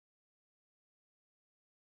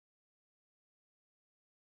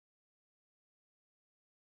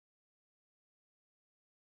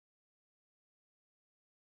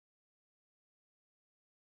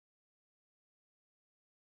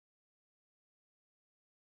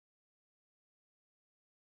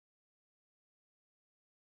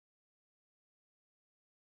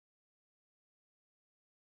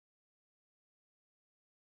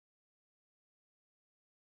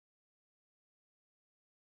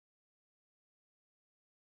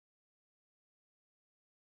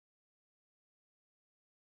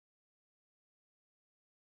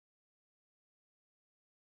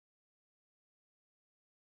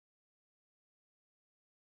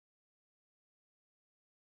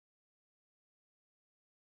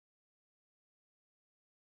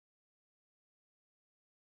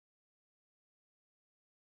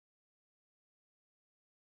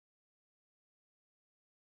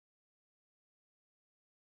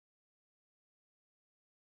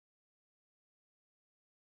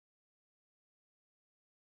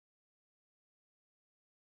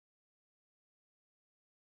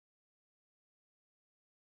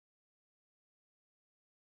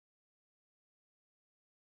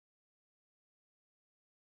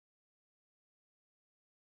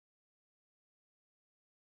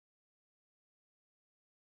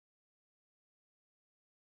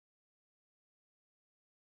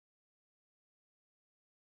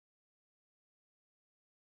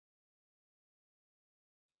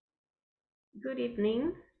Good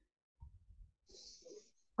evening.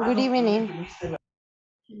 Good evening.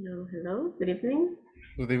 Hello, hello. Good evening.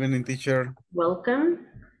 Good evening, teacher. Welcome.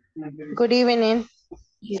 Good evening.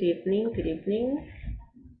 Good evening. Good evening.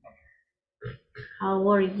 How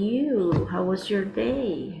are you? How was your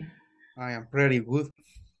day? I am pretty good.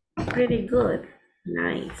 Pretty good.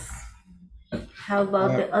 Nice. How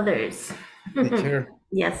about the others? Teacher,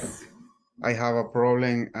 Yes. I have a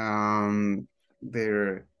problem.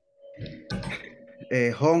 Their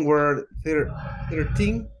homework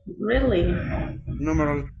 13, Really?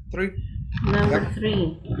 number 3. Number Yep.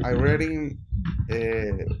 3. I reading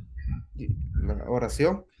la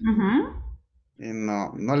oración y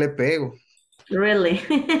no le pego. Really?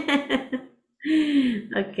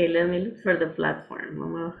 Okay, let me look for the platform.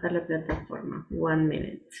 Vamos a bajar la plataforma. 1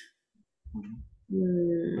 minute.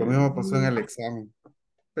 Lo mismo pasó en el examen.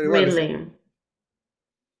 Pero igual, Really?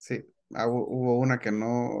 sí, hubo una que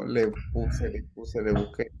no le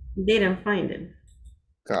busqué. Didn't find it.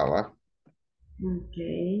 Cabal.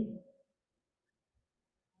 Okay.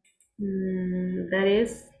 That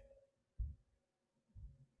is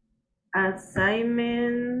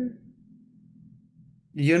assignment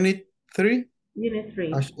Unit 3, unit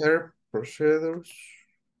 3. share procedures.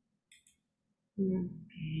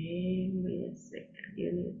 Okay, wait a second.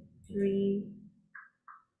 Unit 3.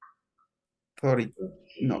 30.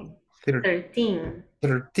 Okay. No, 13.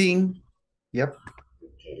 13. Yep.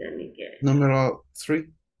 Okay, let me get it. Number 3.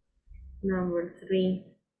 Number 3.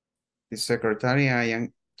 The secretary, I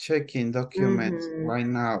am checking documents right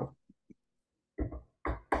now.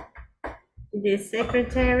 The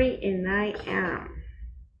secretary and I am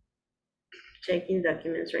checking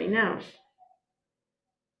documents right now.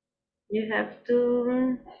 You have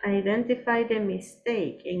to identify the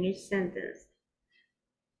mistake in each sentence.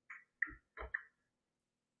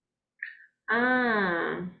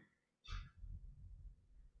 Ah,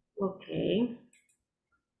 okay.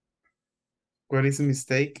 ¿Cuál es el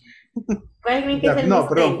mistake? ¿Cuál creen que es el No, mistake?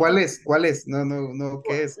 perdón, ¿cuál es? ¿Cuál es? No,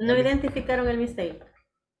 ¿qué es? No identificaron el mistake.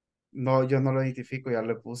 No, yo no lo identifico, ya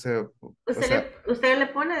le puse. Usted le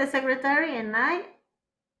pone the secretary and I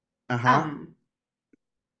Ajá. am.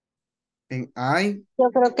 En I. Yo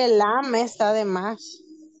creo que el AM está de más.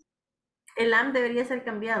 El am debería ser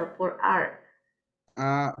cambiado por are.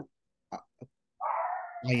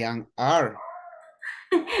 I am are.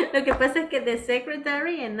 Lo que pasa es que the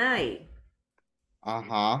secretary and I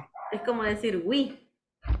Ajá. es como decir we.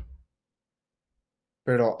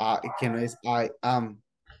 Pero que no es I am.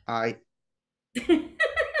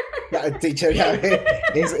 Ya, teacher, ya ve.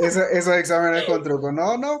 Esos exámenes con truco.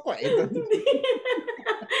 No cuento.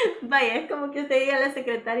 Vaya, es como que usted diga la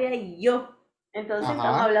secretaria y yo. Entonces estamos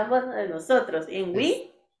Ajá. hablando de nosotros. En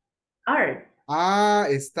we are.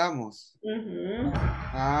 Estamos.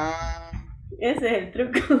 Ese es el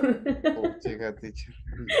truco. Oh, chica, teacher.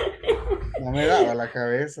 No me daba la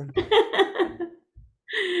cabeza.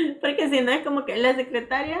 Porque si no es como que la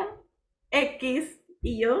secretaria X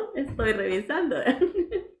y yo estoy revisando.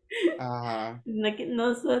 Ajá. No que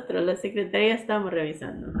nosotros, la secretaria, estamos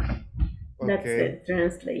revisando. That's Okay. the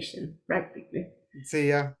translation, practically. Sí,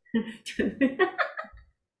 ya.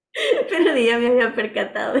 Pero ni yo me había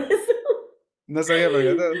percatado de eso. No sabía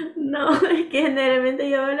percatado. No, es que generalmente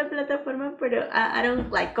yo veo la plataforma, pero I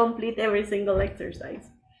don't like complete every single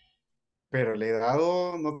exercise. Pero le he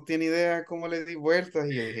dado, no tiene idea cómo le di vueltas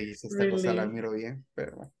y yo dije, "Y si esta cosa la Really? miro bien",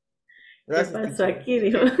 pero bueno. ¿Qué Gracias, pasó teacher. aquí?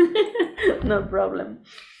 Digo. No problem.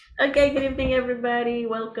 Okay, good evening, everybody.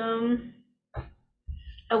 Welcome.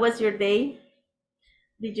 How was your day?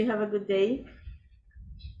 Did you have a good day?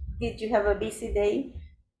 Did you have a busy day?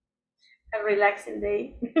 A relaxing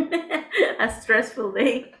day? A stressful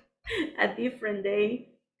day? A different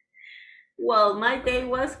day? Well, my day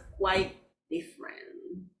was quite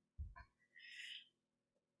different.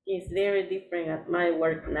 It's very different at my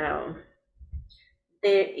work now.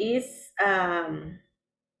 There is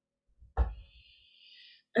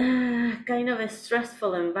kind of a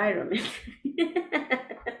stressful environment.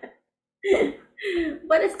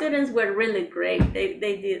 But the students were really great. They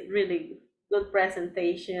did really good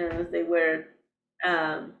presentations. They were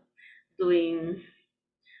doing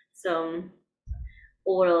some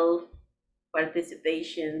oral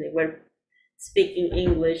participation. They were speaking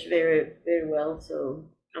English very, very well. So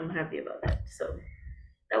I'm happy about that. So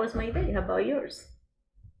that was my day. How about yours?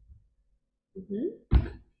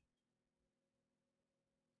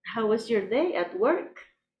 How was your day at work?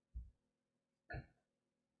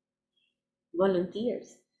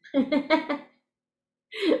 Volunteers.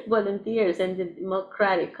 Volunteers in the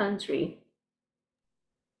democratic country.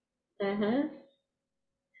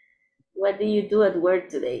 What do you do at work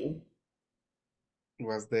today?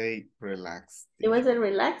 Was they relaxed? It was a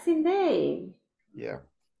relaxing day. Yeah.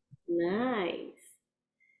 Nice.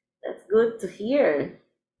 That's good to hear.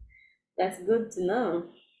 That's good to know.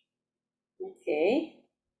 Okay.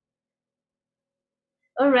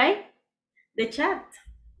 All right. The chat.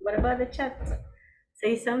 What about the chat?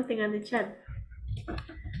 Say something on the chat.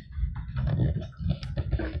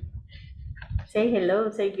 Say hello.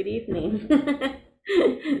 Say good evening.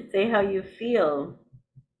 Say how you feel.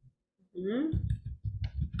 Hmm?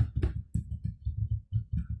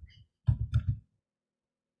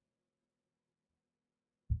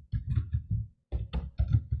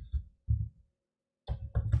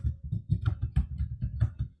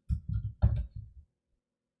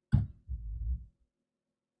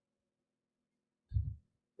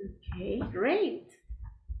 Okay, great.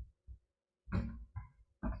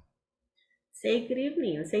 Say good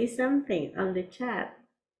evening. Say something on the chat,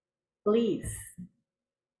 please.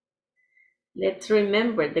 Let's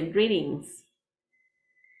remember the greetings,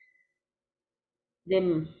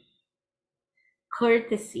 the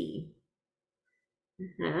courtesy.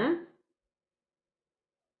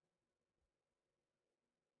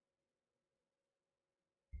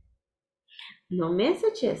 No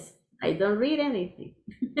messages. I don't read anything.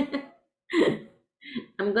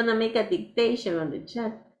 I'm gonna make a dictation on the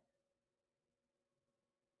chat.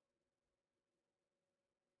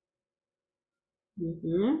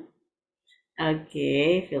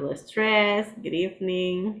 Okay, feel stressed. Good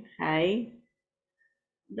evening. Hi.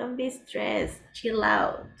 Don't be stressed. Chill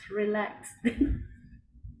out. Relax.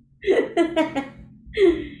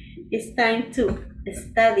 It's time to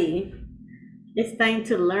study. It's time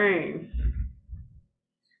to learn.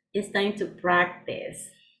 It's time to practice.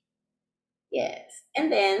 Yes.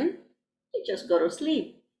 And then you just go to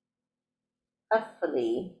sleep.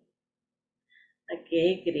 Hopefully.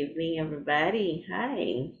 Okay, good evening, everybody.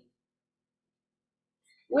 Hi.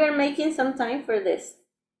 We're making some time for this,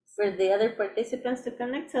 for the other participants to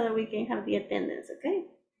connect so that we can have the attendance, okay?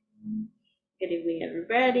 Good evening,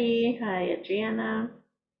 everybody. Hi, Adriana.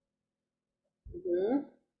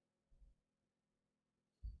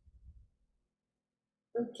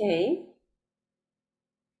 Okay.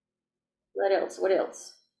 What else? What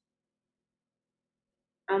else?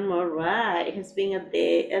 I'm all right. It has been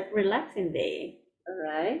a relaxing day. All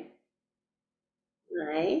right.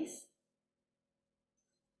 Nice.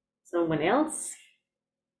 Someone else?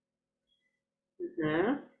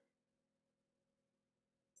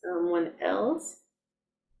 Someone else?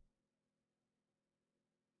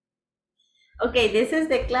 Okay, this is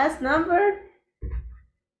the class number.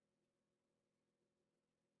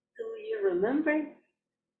 Do you remember?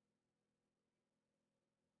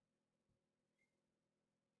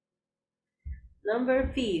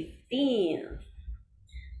 Number 15.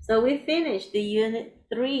 So we finished the unit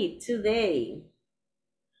 3 today.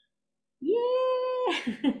 Yeah.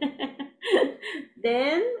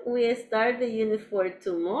 Then we start the unit 4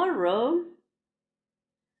 tomorrow,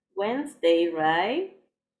 Wednesday, right?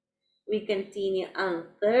 We continue on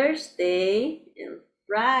Thursday and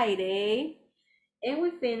Friday, and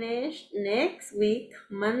we finish next week,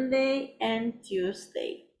 Monday and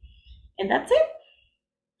Tuesday. And that's it.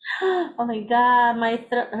 Oh my God, my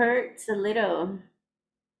throat hurts a little.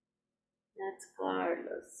 That's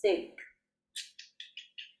Carlos sick.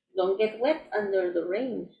 Don't get wet under the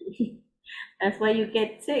rain. That's why you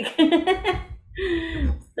get sick.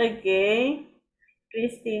 Okay.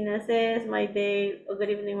 Christina says, good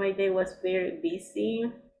evening, my day was very busy.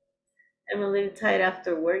 I'm a little tired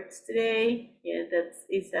after work today. Yeah, that's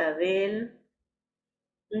Isabel.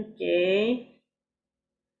 Okay.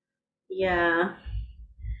 Yeah.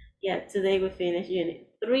 Yeah, today we finished unit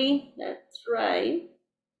 3. That's right.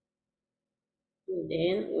 And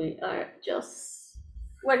then we are just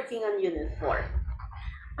working on unit 4.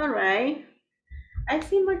 All right. I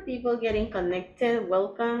see more people getting connected.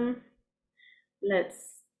 Welcome.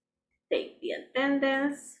 Let's take the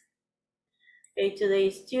attendance. Okay, today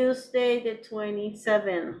is Tuesday, the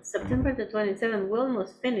 27th. September the 27th. We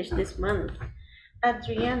almost finished this month.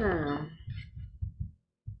 Adriana.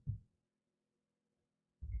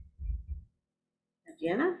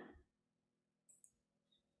 Adriana?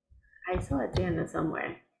 I saw Adriana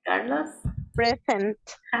somewhere. Carlos? Present.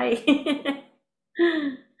 Hi.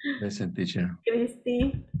 Present, teacher.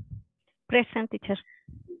 Christy? Present, teacher.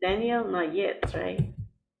 Daniel? Not yet, right?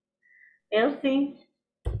 Elsie?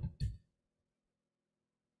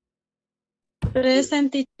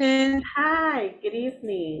 Present, teacher. Hi, good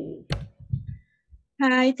evening.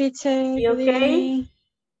 Hi, teacher. You Good okay? evening.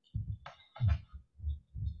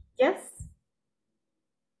 Yes?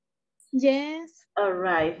 Yes. All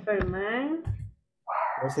right, Ferman.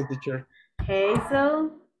 Present, teacher.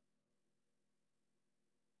 Hazel,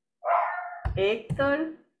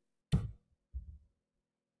 Hector.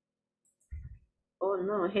 Oh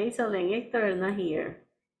no, Hazel and Hector are not here.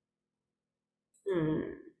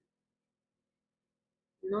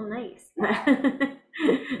 No, nice. Not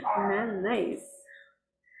nice.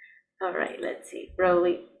 All right, let's see.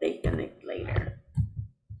 Probably they connect later.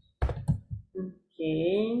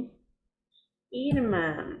 Okay.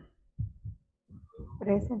 Irma,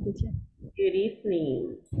 Present, teacher. good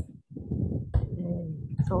evening.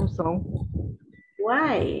 So.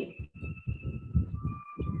 Why?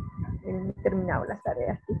 He terminado las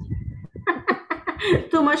tareas, teacher.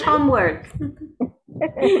 Too much homework.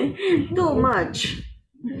 Too much.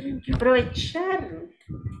 Hay que aprovechar.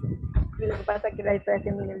 Y lo que pasa es que la estoy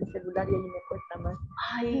haciendo en el celular y ahí me cuesta más.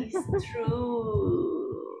 Ay, it's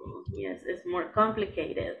true. Yes, it's more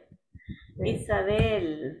complicated.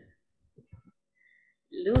 Isabel,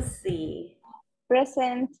 Lucy,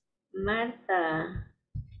 Present. Marta,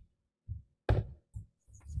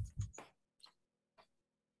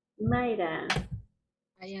 Mayra.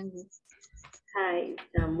 I am good. Hi,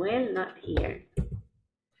 Samuel, not here.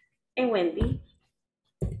 And Wendy.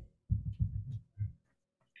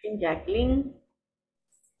 And Jacqueline.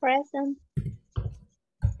 Present.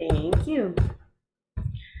 Thank you.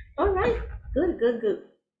 All right, good.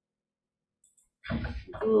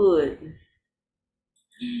 Good.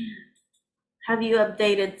 Have you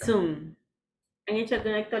updated Zoom? ¿Han hecho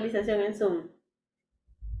alguna actualización en Zoom?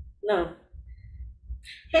 No.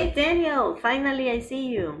 Hey, Daniel, finally I see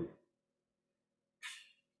you.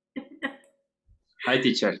 Hi,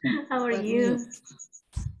 teacher. How are you?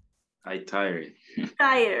 I'm tired.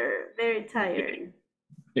 Tired, very tired.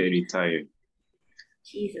 Very tired.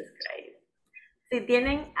 Jesus Christ. Si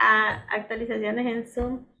tienen actualizaciones en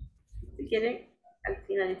Zoom, si quieren, al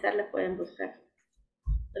finalizar las pueden buscar.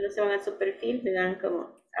 Solo se van a su perfil, le dan como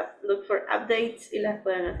look for updates y las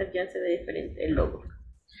pueden hacer ya sea de diferente el logo.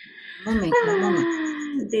 Moment.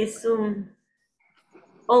 This Zoom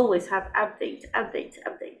always have updates.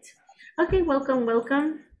 Okay,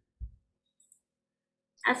 welcome.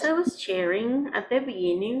 As I was sharing at the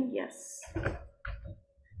beginning, yes,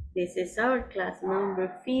 this is our class number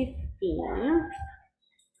 15,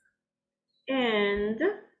 and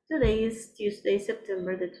today is Tuesday,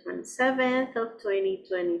 September the 27th of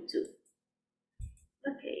 2022.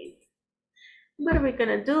 Okay, what are we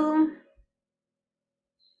gonna do?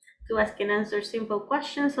 To ask and answer simple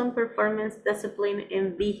questions on performance, discipline,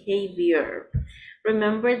 and behavior.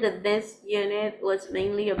 Remember that this unit was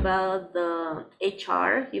mainly about the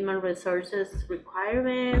HR, human resources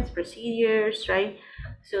requirements, procedures, right?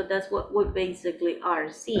 So that's what we basically are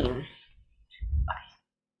seeing. Bye.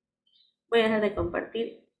 Voy a dejar de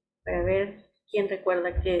compartir para ver quién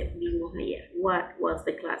recuerda que vimos ayer. What was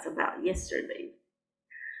the class about yesterday?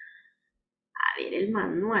 A ver, el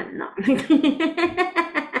manual, no.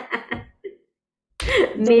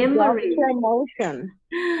 Memory. Promotion.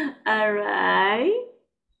 All right.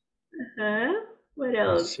 What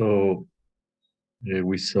else? So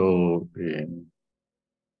we saw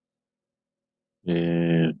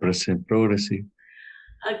present progressive.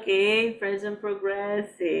 Okay, present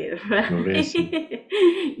progressive, right? Progressive.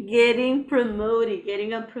 Getting promoted,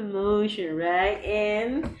 getting a promotion, right?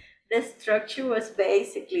 And the structure was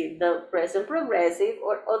basically the present progressive,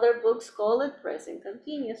 or other books call it present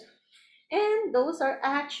continuous. And those are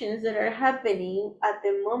actions that are happening at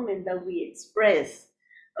the moment that we express,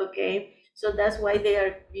 okay? So that's why they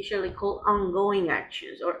are usually called ongoing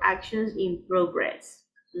actions or actions in progress,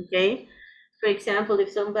 okay? For example, if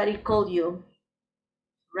somebody called you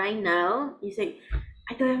right now, you say,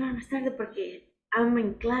 I te voy a llamar más tarde porque I'm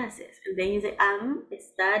in classes. And then you say, I'm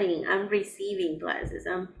studying, I'm receiving classes,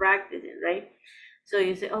 I'm practicing, right? So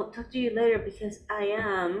you say, oh, talk to you later because I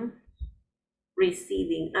am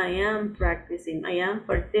receiving, I am practicing, I am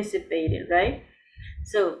participating, right?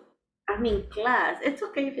 So I'm in class. It's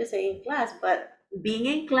okay if you say in class, but being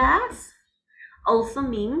in class also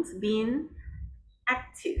means being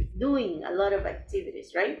active, doing a lot of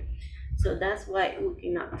activities, right? So that's why we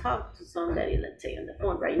cannot talk to somebody, let's say, on the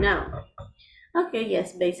phone right now. Okay,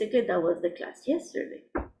 yes, basically that was the class yesterday.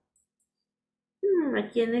 ¿A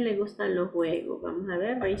quiénes le gustan los juegos? Vamos a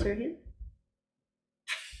ver, raise your hand.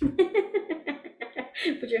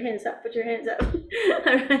 Put your hands up,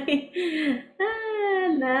 All right.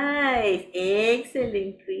 Nice.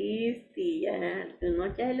 Excellent, Christy. Tú no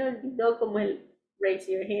ya lo olvidó como el raise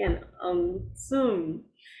your hand on Zoom,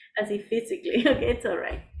 as if physically. Okay, it's all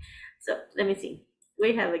right. So let me see.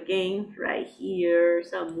 We have a game right here,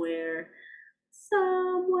 somewhere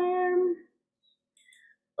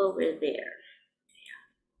over there.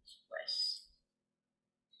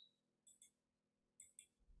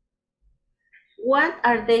 What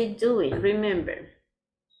are they doing? Remember,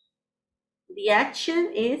 the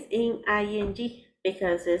action is in ing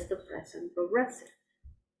because it's the present progressive.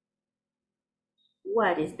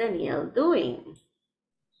 What is Daniel doing?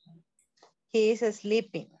 He is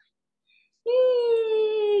sleeping.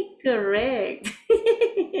 Correct.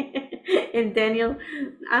 And Daniel,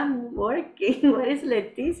 I'm working. What is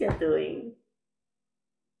Leticia doing?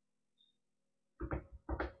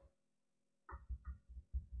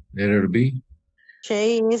 Letter B.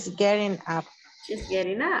 She is getting up. She's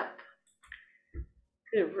getting up.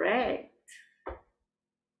 Correct.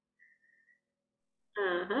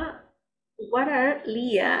 What are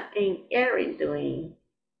Leah and Erin doing?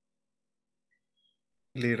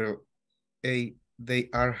 Little A, they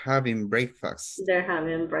are having breakfast. They're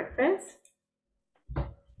having breakfast.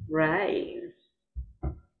 Right.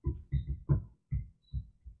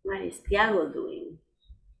 What is Tiago doing?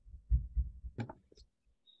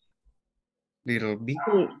 Little B,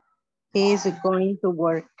 He is going to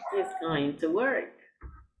work. He's going to work.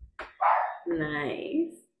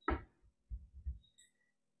 Nice.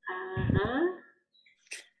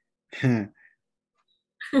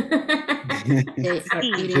 They are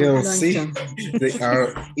eating You'll see, luncheon. they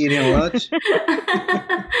are eating lunch.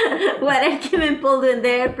 What are Kim and Paul doing?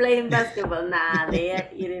 They're playing basketball. Nah, they are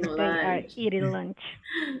eating They are lunch. eating lunch.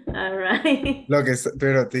 All right. Lo que,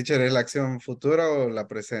 pero teacher, ¿es la acción futura o la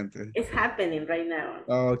presente? It's happening right now.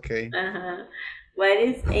 Okay. What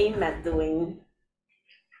is Emma doing?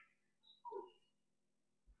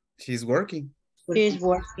 She's working. He is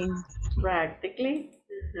working. Practically.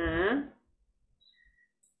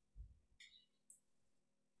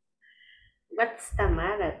 What's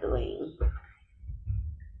Tamara doing?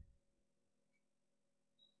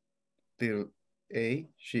 Little A,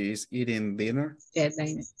 she is eating dinner.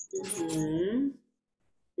 Deadline.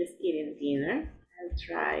 Just eating dinner. I'll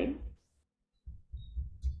try.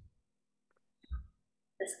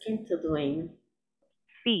 What's Kento doing?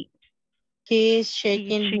 C. He is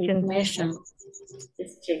checking his Checking message.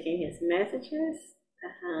 Just checking his messages.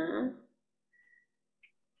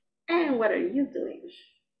 And what are you doing?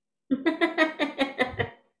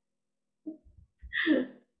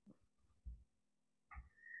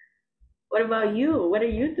 What about you? What are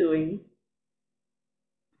you doing?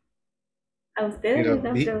 A ustedes les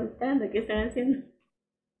están preguntando qué están haciendo.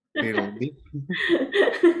 Little B.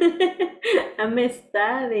 I'm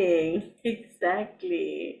studying.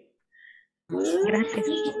 Exactly. Gracias.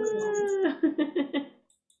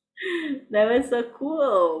 That was so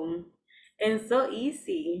cool and so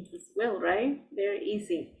easy as well, right? Very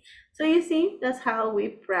easy. So you see, that's how we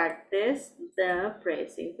practice the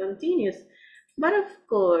present continuous. But of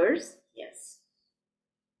course, yes.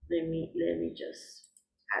 Let me just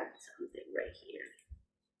add something right here.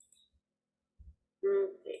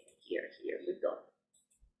 Okay, here we go.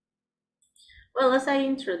 Well, as I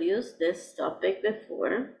introduced this topic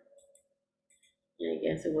before, I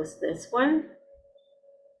guess it was this one.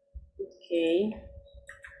 Okay,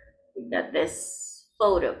 we got this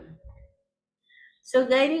photo. So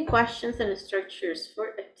guiding questions and structures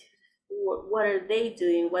for what are they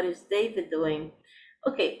doing? What is David doing?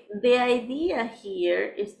 Okay, the idea here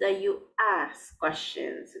is that you ask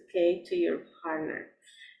questions, okay, to your partner.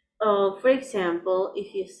 For example,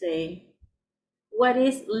 if you say, what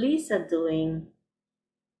is Lisa doing?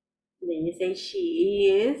 Then you say she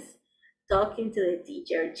is talking to the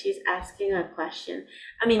teacher. She's asking a question.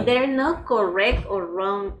 I mean, there are no correct or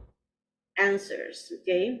wrong answers,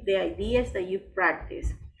 okay? The idea is that you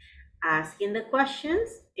practice asking the questions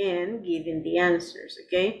and giving the answers,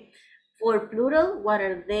 okay? For plural, what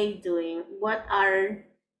are they doing? What are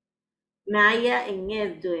Maya and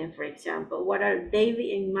Ed doing, for example? What are David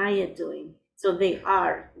and Maya doing? So they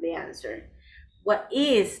are the answer. What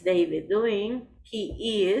is David doing?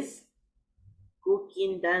 He is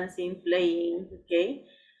cooking, dancing, playing, okay?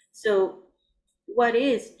 So what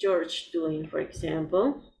is George doing, for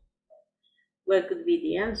example? What could be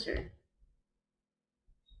the answer?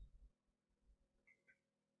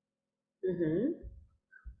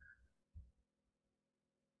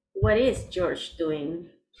 What is George doing?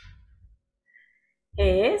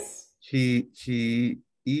 Is? He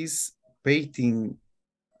is painting.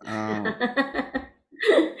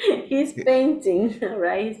 He's painting,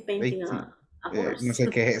 right? He's painting a horse. No sé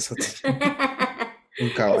qué es eso. Un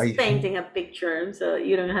He's caballo. painting a picture, so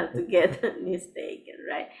you don't have to get mistaken,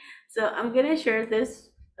 right? So I'm gonna share this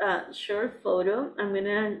short photo. I'm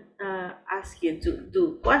gonna ask you to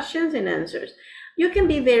do questions and answers. You can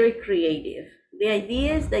be very creative. The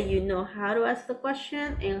idea is that you know how to ask the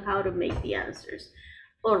question and how to make the answers.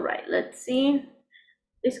 All right, let's see.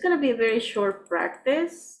 It's gonna be a very short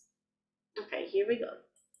practice. Okay, here we go.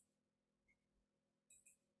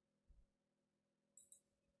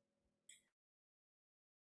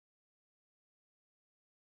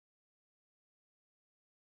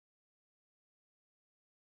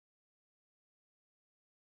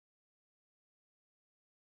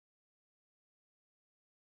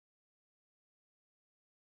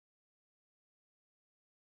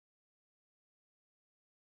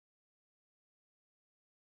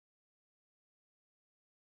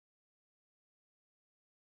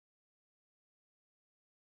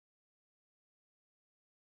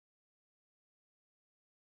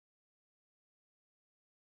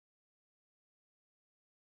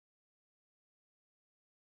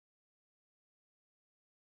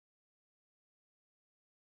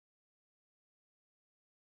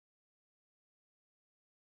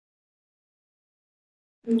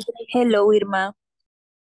 Hello, Irma.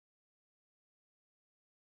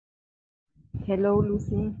 Hello,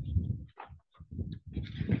 Lucy.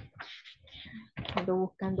 Ando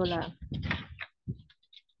buscando la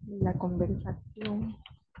conversación.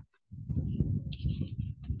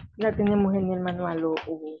 La tenemos en el manual o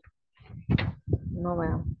no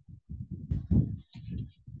va.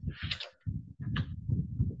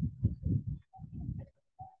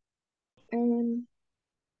 Um,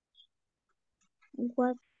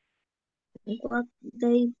 what what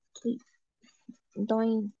they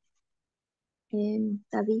doing?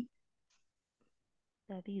 David,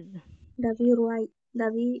 David. David, right?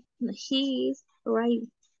 David, he is right.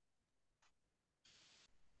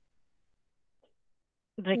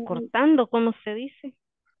 Right. Recortando, ¿cómo se dice?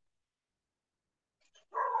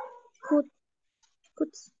 Good, good.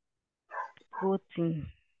 Cutting.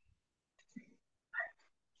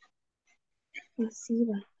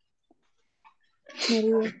 Masiva.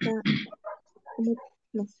 María está como,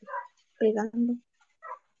 no sé, pegando.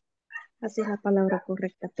 Hace la palabra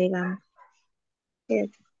correcta, pegando. Head,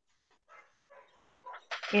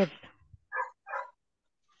 Ed.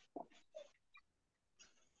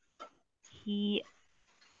 He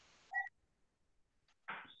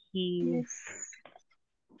is yes.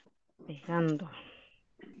 pegando.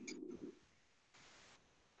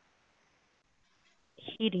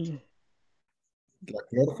 Hitting. La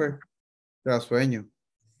profe, te da sueño.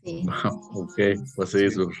 Sí. Ok, pues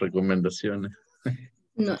seguir sus recomendaciones.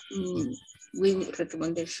 No, we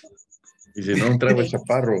recommendation. Y si no, un trago de Ok.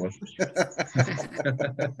 chaparro. Ok.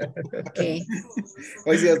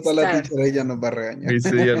 Hoy sí hasta la Start. teacher ella nos va a regañar. Y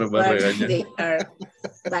sí, ya nos va a What regañar. they are.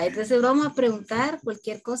 Va, entonces vamos a preguntar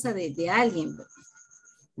cualquier cosa de alguien.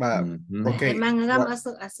 Va, Ujú. ok. Hermano, What- hagamos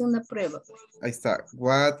hace una prueba. ahí está.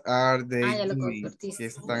 What are they Ya lo doing? compartiste. ¿Qué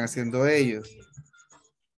están haciendo ellos?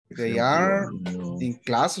 They Ejemplo, are in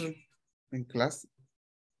classroom. En clase.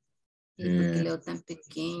 ¿Y por qué leo tan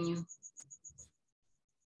pequeño?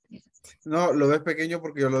 No, lo ves pequeño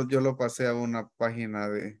porque yo lo pasé a una página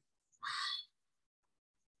de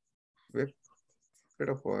web,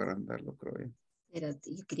 pero puedo agrandarlo, creo yo.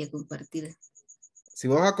 Espérate, yo quería compartir. Si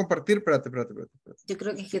vos vas a compartir, espérate. Yo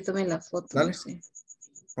creo que es que tomé la foto, Dale. no sé.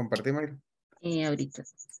 Compartí, Mayra. Ahorita.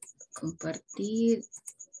 Compartir.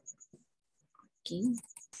 Aquí.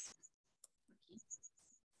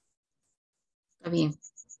 Está bien.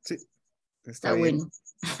 Sí, Está bien. bueno.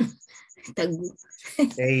 Está good.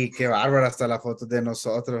 Ey, qué bárbara hasta la foto de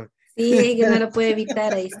nosotros. Sí, es que no lo puede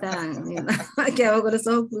evitar. Ahí está. Quedaba con los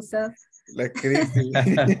ojos cruzados. La Cristi.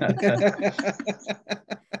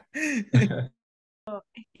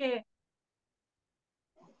 Que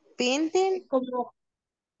Painting, como,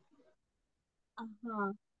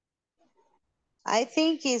 ajá, I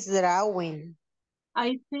think it's drawing.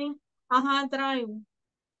 I think, ajá, drawing.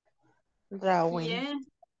 Drawing.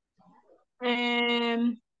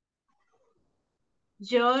 Yeah.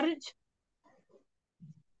 George.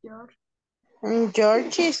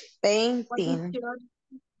 George is What is painting. George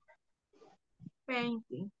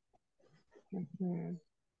painting? Mhm.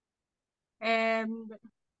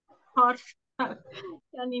 Horse.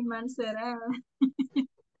 ¿Qué animal será?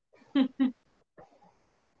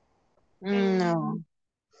 No,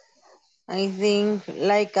 I think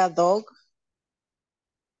like a dog,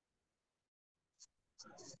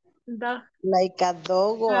 Dog. like a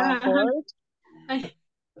dog or a Ajá. horse. Ay,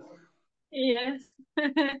 yes.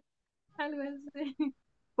 Algo así.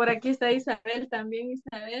 Por aquí está Isabel también,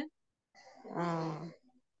 Isabel. Ah,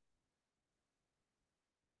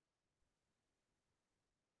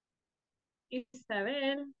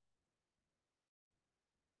 Isabel.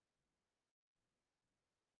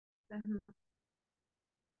 Ajá.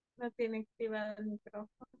 No tiene activado el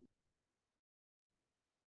micrófono.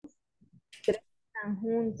 Están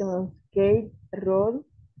juntos Kate, Rod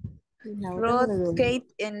La otra Rod, no me Kate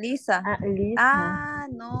and Lisa. Ah, Lisa. Ah,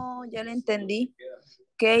 no, ya lo entendí.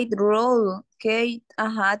 Kate, Rod, Kate,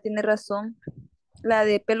 ajá, tiene razón. La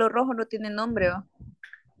de pelo rojo no tiene nombre, ¿va?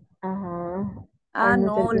 Ajá. Ah, Hay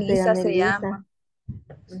muchas no, que se Lisa llaman se Lisa. llama.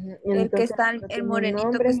 Ujú. El que Entonces está, no el tiene morenito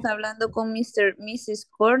que nombre. está hablando con Mrs.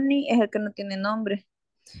 Corny es el que no tiene nombre.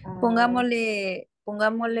 Ah.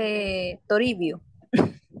 Pongámosle Toribio.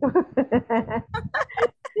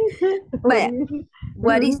 Vaya,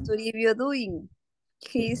 what is Toribio doing?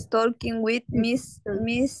 He's talking with Miss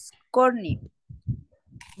Corny.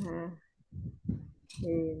 Ah.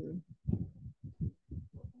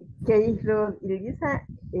 ¿Qué hizo Lisa?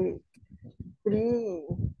 Free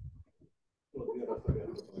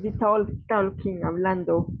talking,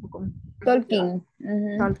 hablando. Talking.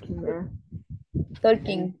 Ujú. Talking,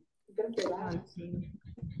 Talking. talking.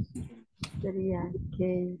 Sería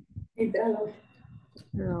que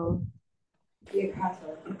no.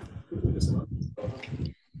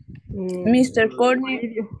 Mr. Corny,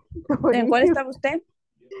 ¿en cuál estaba usted?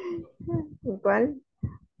 ¿En cuál?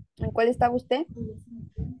 ¿En cuál estaba usted?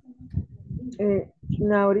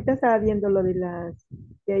 No, ahorita estaba viendo lo de las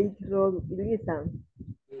Kate, Rod y Lisa.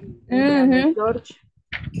 Ujú. George.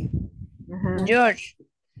 Ajá. George.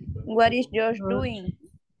 What is George doing?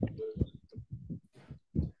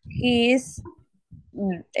 He's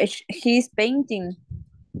painting.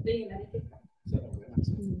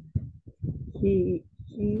 He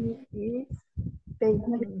is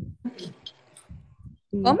painting.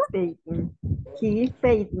 ¿Cómo? He is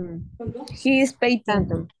painting. He is painting.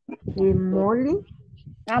 Tanto. Y Molly.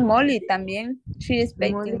 Ah, Molly también. She is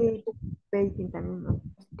painting. Molly painting también, ¿no?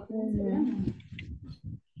 Ujú.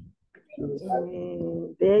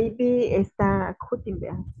 Baby está cutting,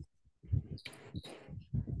 vea.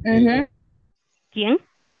 Ujú. ¿Quién?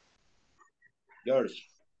 George.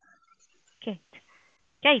 Kate.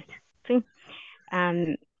 Kate, sí.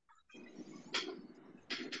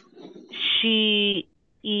 She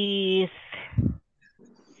is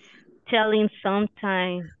telling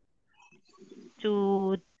sometime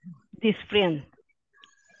to this friend,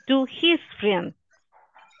 to his friend.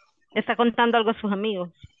 Está contando algo a sus amigos.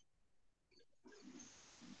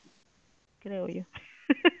 Creo yo.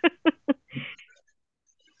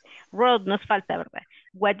 Rod nos falta, ¿verdad?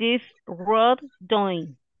 What is Rod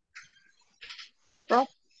doing? Rod.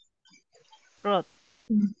 Rod.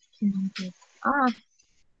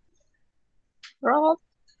 Rod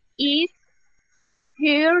is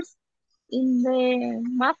here in the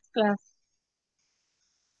math class.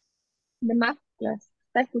 The math class.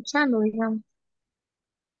 Está escuchando, digamos.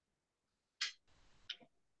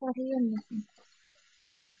 Está riendo.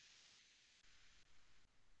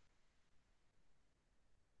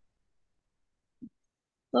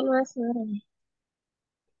 Solo eso era.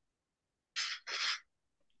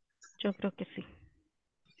 Yo creo que sí.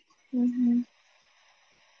 Ujú.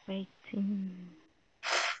 Waiting,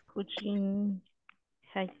 pushing,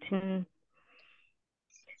 hiding.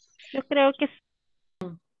 Yo creo que sí.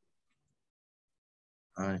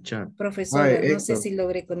 Ah, chat. Profesora, Ay, no sé Héctor. si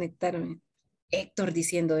logré conectarme. Héctor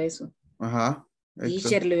diciendo eso. Ajá. Héctor.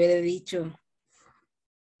 Teacher le hubiera dicho.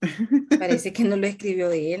 Parece que no lo escribió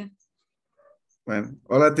de él. Bueno,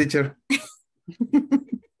 hola, teacher.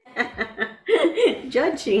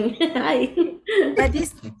 Judging. Hi.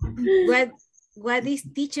 What is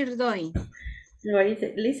teacher doing? What is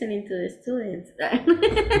it? Listening to the students.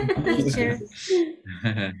 Teacher,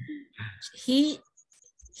 he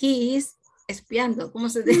is espiando. ¿Cómo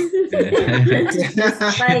se dice?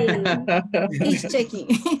 Spying. He's checking.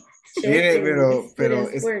 Mire, pero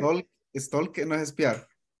Students' work. stalk no es espiar.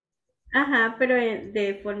 Ajá, pero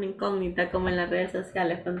de forma incógnita, como en las redes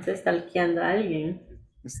sociales, cuando se está stalkeando a alguien.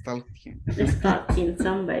 Stalking. Stalking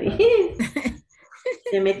somebody.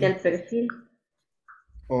 Se mete al perfil.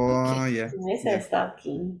 Oh, ya. Ese es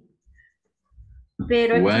stalking.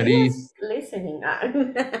 Pero What aquí is- es listening.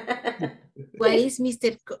 What is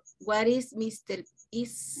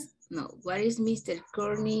Mr.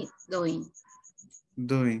 Corny doing?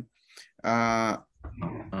 Doing. Ah,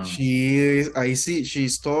 I see,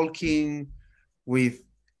 she's talking with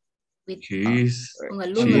she's Un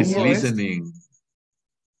alumno. she's ¿no? listening.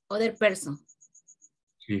 Other person.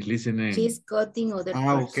 She's listening. She's cutting other person.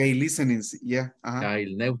 okay, listening, yeah. Ajá. Ah,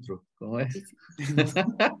 el neutro. ¿Cómo es?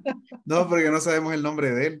 No, porque no sabemos el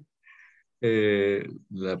nombre de él.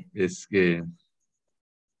 Es que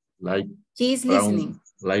light She's brown, listening.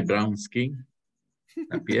 light brown skin,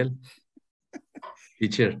 la piel.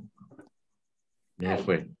 Teacher. Ya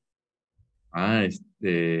fue.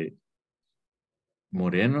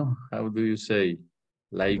 Moreno, how do you say?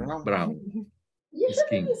 Light brown Usually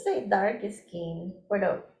skin. you say dark skin,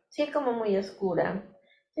 pero Sí, como muy oscura.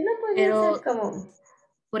 Si no podría Pero, ser como...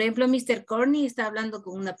 por ejemplo, Mr. Corny está hablando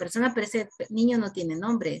con una persona, pero ese niño no tiene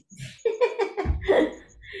nombre.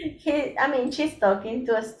 I mean, she's talking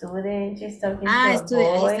to a student, she's talking to Ah, a ahí está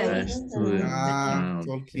boy. Ah, bien. student. Mhm. Ah, Ah,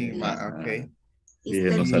 talking, Yeah. ok. y He's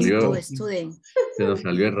nos talking to salió, a student. se nos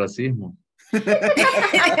salió el racismo.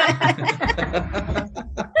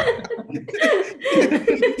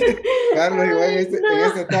 Carlos, igual Ay, en no.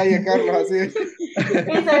 ese talla, Carlos, así.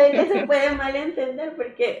 Y sabe que se puede malentender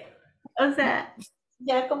porque, o sea,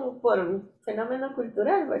 ya como por un fenómeno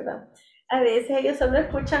cultural, ¿verdad? A veces ellos solo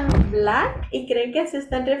escuchan black y creen que se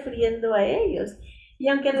están refiriendo a ellos. Y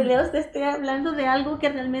aunque en realidad usted esté hablando de algo que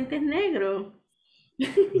realmente es negro.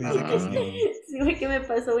 Ah, Sí, porque me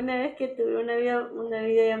pasó una vez que tuve una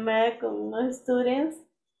videollamada con unos students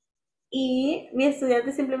y mi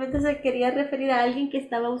estudiante simplemente se quería referir a alguien que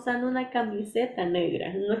estaba usando una camiseta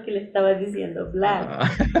negra, no es que le estaba diciendo black.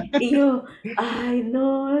 ah. Y yo, ay,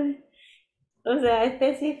 no. O sea,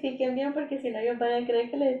 especifiquen bien porque si no ellos van a creer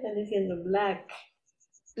que le están diciendo black.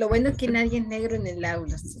 Lo bueno es que nadie es negro en el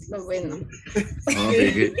aula, eso es lo bueno. No,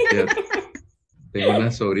 fíjate, tengo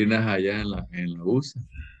unas sobrinas allá en la USA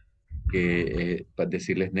que para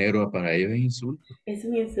decirles negro para ellos es insulto. Es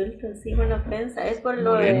un insulto, sí, una ofensa. Es por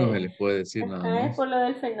lo Moreno se de... les puede decir nada Ajá, es más. por lo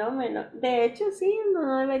del fenómeno. De hecho, sí,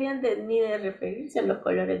 no deberían ni de referirse a los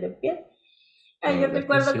colores de piel. La Yo verdad es que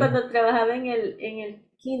recuerdo sí. cuando trabajaba en el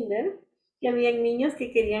kinder, que habían niños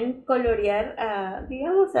que querían colorear a,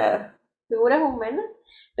 digamos, a figuras humanas,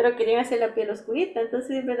 pero querían hacer la piel oscurita, entonces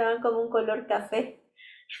siempre daban como un color café.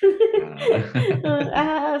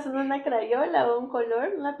 Ah, Son una crayola o un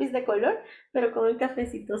color, un lápiz de color, pero con un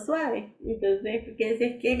cafecito suave. Entonces, porque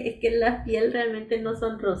decía, es que la piel realmente no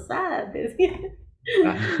son rosadas, decía.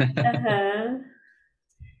 Ajá.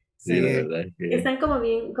 sí, la Sí, verdad es que, Están como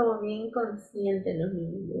bien conscientes los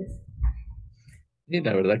niños. sí,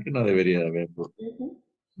 la verdad que no debería de haber Ujú.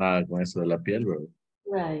 nada con eso de la piel, ¿verdad?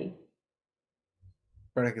 Right.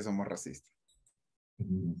 pero es que somos racistas.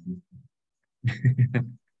 Ujú.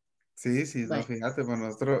 Sí, sí, no, Bueno, fíjate, pues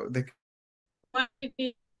nosotros,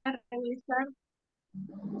 Revisar,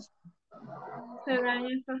 se dan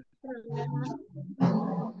estos problemas.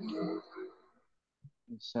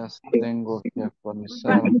 Quizás tengo que Va-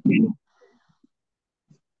 actualizar.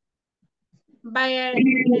 Vaya,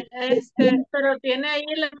 pero tiene ahí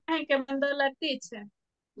la imagen que mandó la teacher.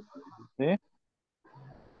 ¿Sí?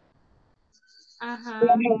 Ajá.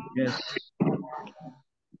 Yes.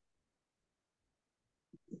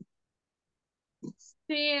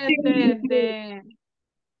 Sí, es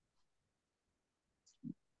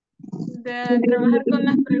de trabajar con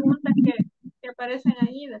las preguntas que aparecen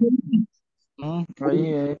ahí. Ahí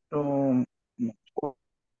he hecho.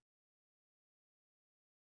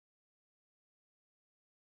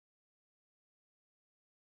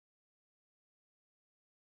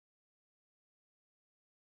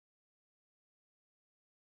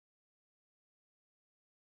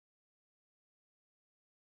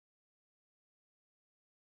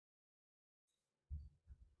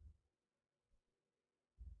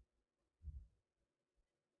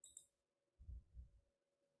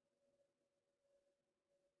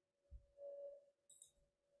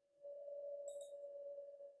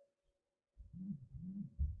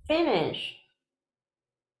 Finish.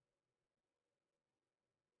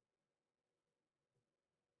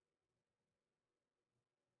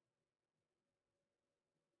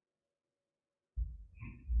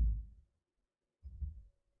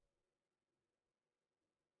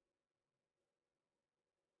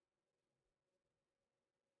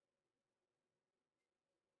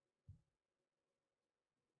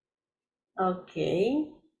 Okay.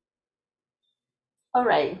 All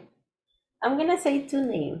right. I'm gonna say two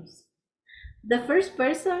names. The first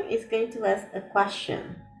person is going to ask a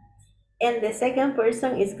question, and the second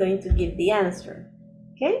person is going to give the answer.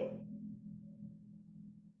 Okay?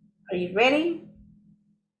 Are you ready?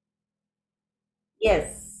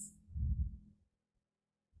 Yes.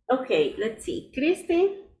 Okay, let's see.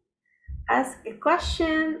 Christy, ask a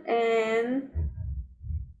question, and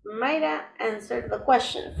Mayra answered the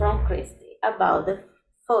question from Christy about the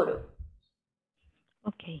photo.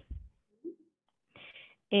 Okay.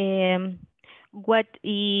 What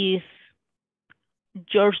is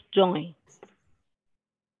George doing?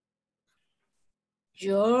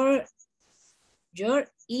 George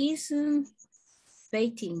is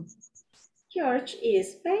painting. George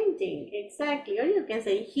is painting, exactly. Or you can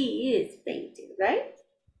say he is painting, right?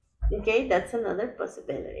 Okay, that's another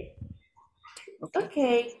possibility.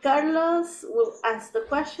 Okay, Carlos will ask the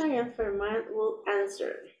question and Ferman will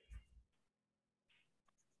answer.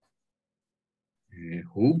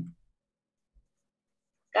 Who?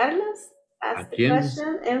 Carlos, ¿A ask the quién?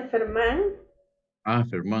 question, and Ferman, Ah,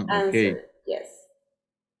 Ferman, ok. answer. Yes.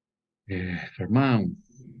 Ferman,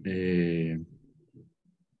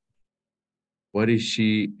 what is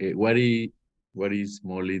she, what is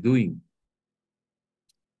Molly doing?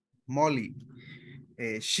 Molly.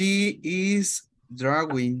 She is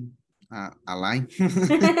drawing a line.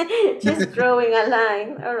 She's drawing a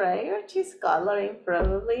line, all right, or she's coloring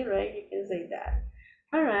probably, right? You can say that.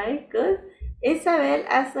 All right, good. Isabel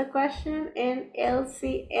asked the question and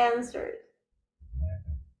Elsie answered.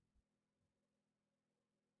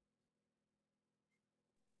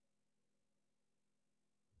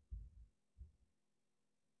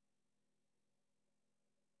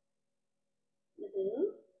 Mhm.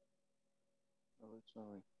 Oh,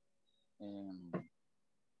 sorry.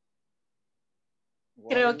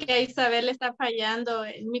 Creo What que a Isabel está fallando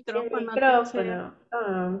el El micrófono, teacher. micrófono.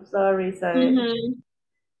 Oh, sorry, Isabel. Ujú.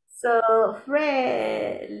 So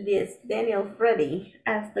Fred, yes, Daniel Freddy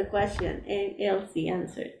asked the question and Elsie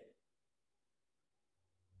answered.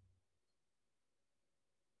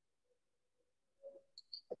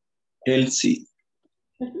 Elsie,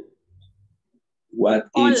 what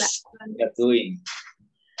Hola. is Maria doing?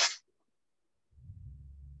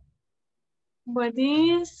 What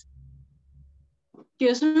is?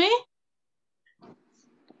 Excuse me?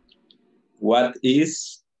 What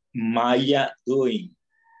is Maya doing?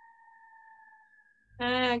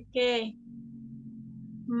 Ah, okay.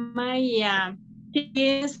 Maya. She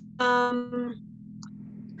is, no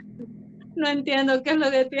entiendo qué es lo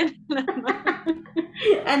que tiene en la mano.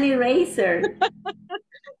 An eraser.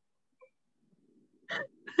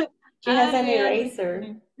 She has an yeah.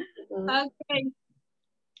 eraser. Mhm. Okay.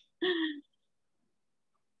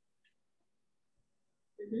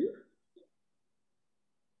 Mhm.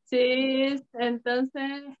 Sí,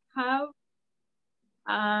 entonces, how,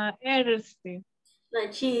 Ersi.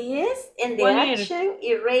 No, she is in the ¿Cuál es? action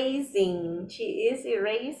erasing. She is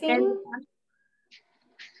erasing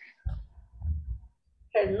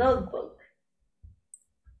her notebook.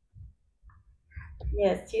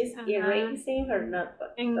 Yes, she's Ajá. erasing her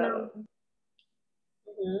notebook. En So,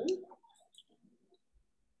 mhm.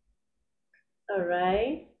 All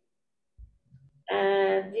right.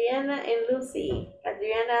 Adriana and Lucy.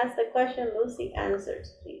 Adriana asks the question, Lucy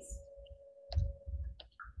answers, please.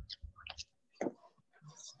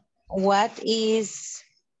 What is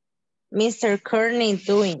Mr. Kearney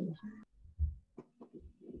doing?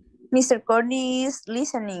 Mr. Courtney is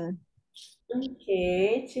listening.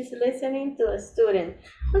 Okay, she's listening to a student.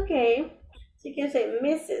 Okay, so you can say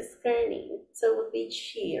Mrs. Kearney. So it would be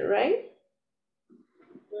she, right?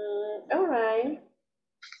 All right.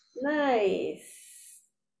 Nice.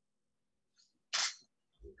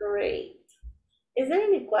 Great. Is there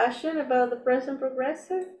any question about the present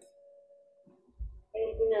progressive?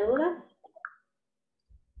 ¿Alguna duda?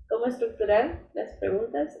 ¿Cómo estructurar las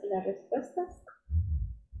preguntas y las respuestas?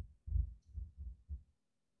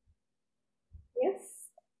 Yes,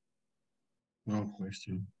 No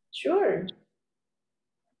question. sure.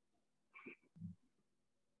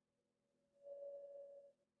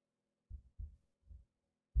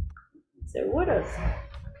 Seguros.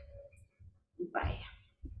 Vaya.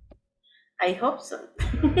 I hope so.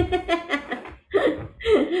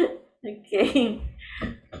 Okay.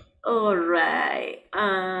 All right.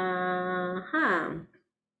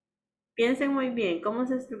 Piensen muy bien cómo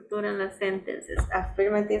se estructuran las sentences.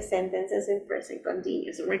 Affirmative sentences in present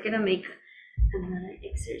continuous. So we're gonna make another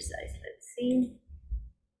exercise. Let's see.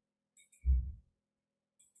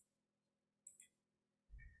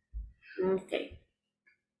 Okay.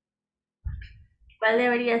 ¿Cuál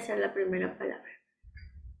debería ser la primera palabra?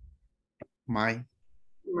 My.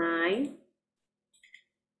 My.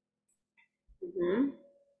 Mhm.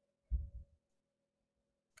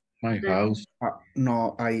 My house.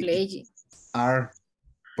 No, I Play. are,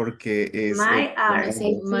 porque es My are.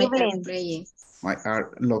 Sí, my Siblings. play. my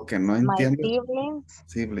are, lo que no My entiendo. siblings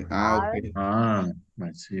Sibling. are, Ok. My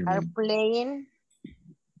are sibling. playing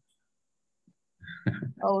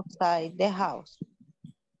outside the house.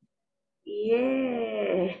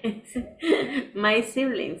 Yes. My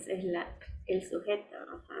siblings es el sujeto.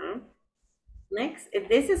 Ajá. Next.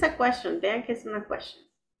 This is a question. Vean que es una question.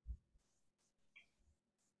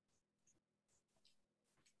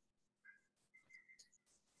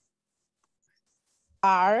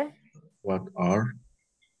 Are What are?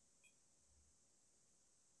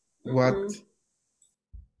 What?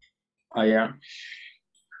 I am.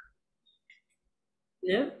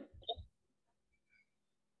 Yep.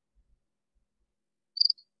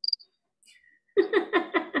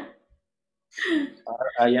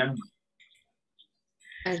 I am.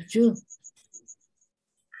 are you?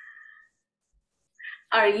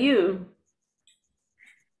 Are you?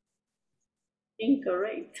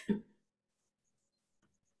 Incorrect.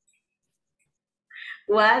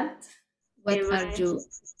 What? What am are I? you?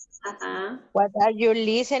 Uh-huh. What are you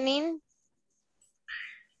listening?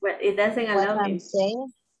 Well, it doesn't What allow I'm me.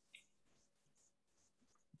 saying?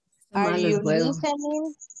 Are Malo el you juego.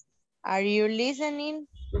 listening? Are you listening?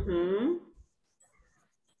 Mm-hmm.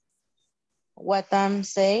 What I'm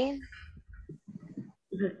saying?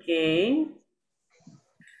 Okay.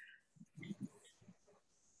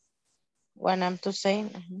 What I'm to say?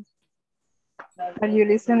 Are you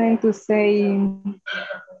listening to say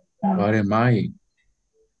What am I?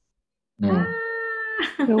 No.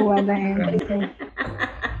 to what I am saying?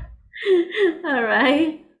 All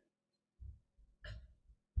right.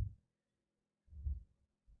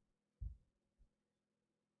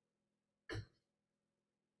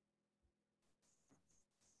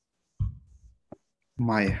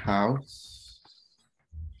 My house.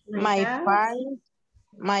 My house. parents,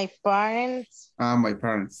 my parents My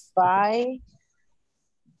parents.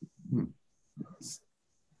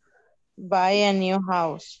 buy a new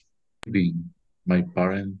house. My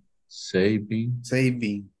parents saving.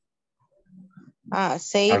 Saving. Are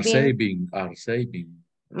Saving. saving.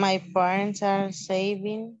 My parents are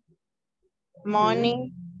saving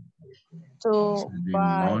money to Saving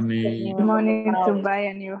buy money. Money to buy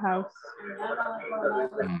a new house.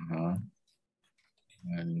 Uh-huh.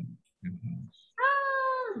 And,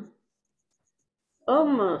 Ah,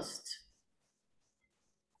 almost.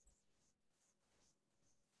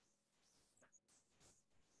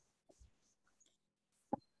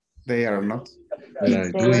 They are not. they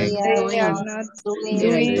are They doing. are They are not not doing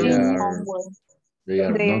They doing are. homework. They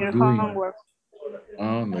are their not doing. homework.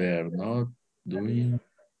 Oh, they are not doing.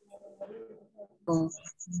 Oh,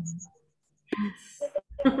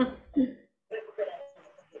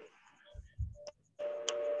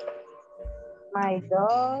 My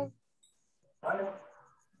dog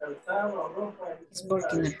it's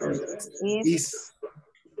working at home. is Is.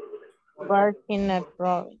 barking at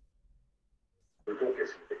Robin.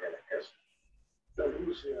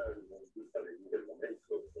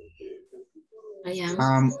 I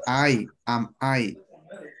am. Am I.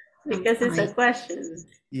 Because it's a question.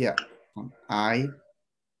 Yeah. I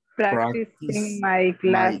Practicing my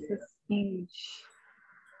classes English.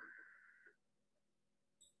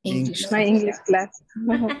 English. My English class.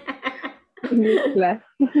 English class.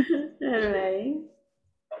 All right.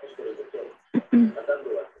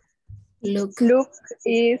 Look. Look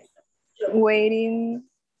is waiting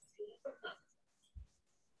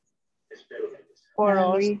For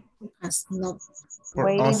us, we As not For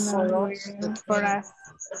waiting us. for us. waiting for us.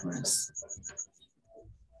 for us.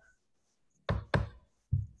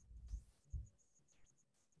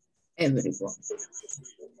 Everyone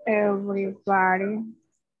Everybody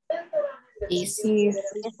is is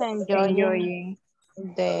Is enjoying enjoying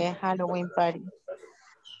the Halloween party.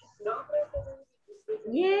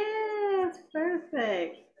 Yes,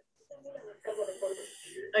 perfect.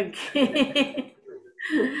 Okay.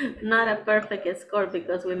 Not a perfect score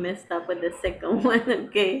because we messed up with the second one.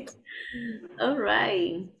 Okay. All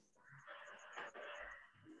right.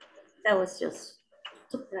 That was just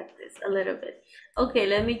to practice a little bit. Okay,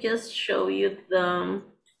 let me just show you the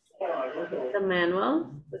manual,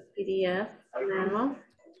 the PDF manual.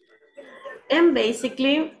 And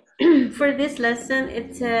basically, for this lesson,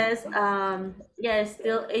 it says, yeah,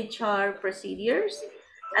 still HR procedures.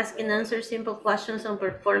 Ask and answer simple questions on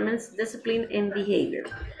performance, discipline, and behavior.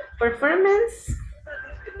 Performance,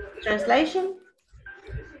 translation.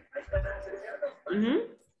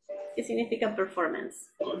 ¿Qué significa performance?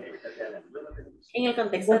 En el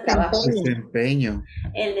contexto de trabajo. Desempeño.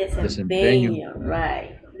 El desempeño,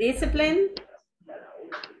 right. Discipline.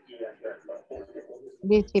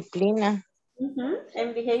 Disciplina.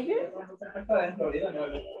 And behavior.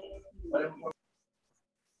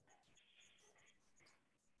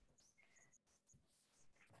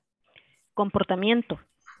 comportamiento.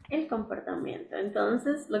 El comportamiento.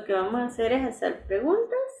 Entonces, lo que vamos a hacer es hacer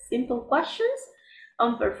preguntas, simple questions,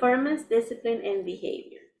 on performance, discipline, and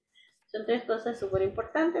behavior. Son tres cosas súper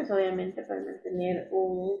importantes, obviamente, para mantener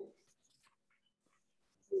un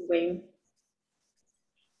buen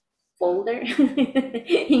folder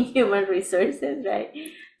in human resources, right?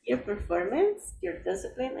 Your performance, your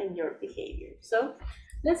discipline, and your behavior. So,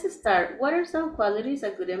 let's start. What are some qualities a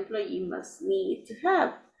good employee must need to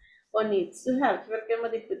have or needs to have? Porque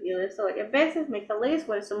hemos discutido eso varias veces. Make a list.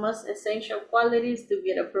 What are some most essential qualities to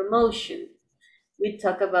get a promotion? We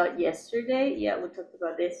talked about yesterday. Yeah, we talked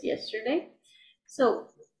about this yesterday. So,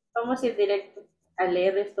 vamos a ir directo a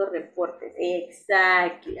leer estos reportes.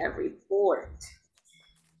 Exactly, a report.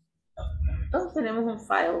 Todos tenemos un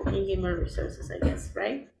file en Human Resources, I guess,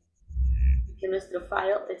 right? Que nuestro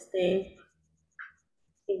file esté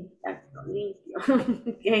intacto, limpio.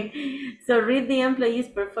 Okay, so read the employee's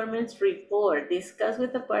performance report. Discuss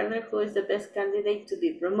with the partner who is the best candidate to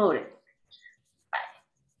be promoted.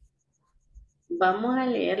 Vamos a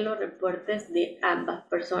leer los reportes de ambas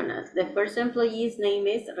personas. The first employee's name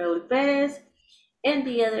is Raúl Pérez and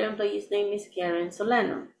the other employee's name is Karen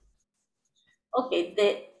Solano. Okay,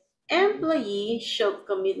 the employee showed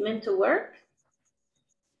commitment to work.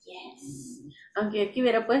 Yes. Aunque aquí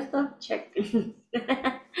hubiera puesto check.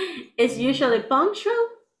 Is usually punctual?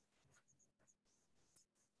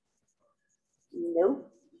 No.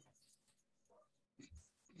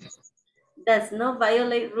 Does not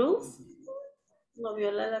violate rules? No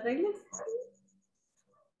viola las reglas?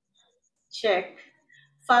 Check.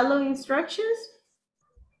 Follow instructions?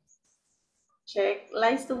 Check.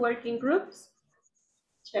 Likes to work in groups?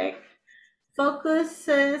 Check.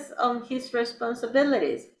 Focuses on his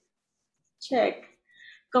responsibilities? Check.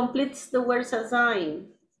 Completes the works assigned?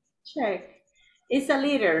 Check. Is a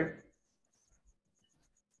leader?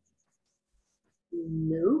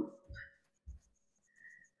 No.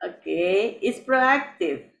 Okay. Is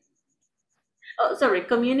proactive? Oh, sorry.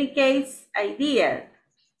 Communicates ideas?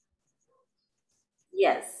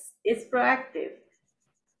 Yes. Is proactive?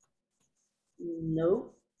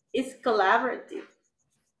 No. Is collaborative?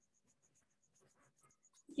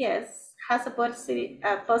 Yes. Has a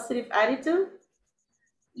positive attitude?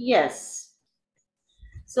 Yes.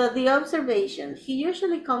 So the observation, he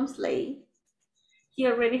usually comes late. He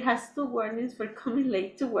already has 2 warnings for coming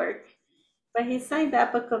late to work, but he signed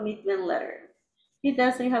up a commitment letter. He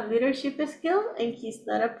doesn't have leadership skill and he's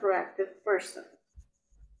not a proactive person.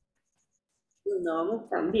 No,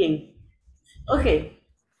 también. Okay.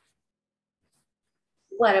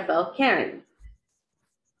 What about Karen?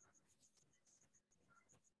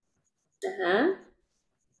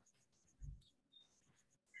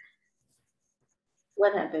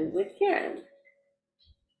 What happened with Karen?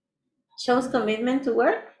 Shows commitment to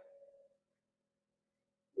work?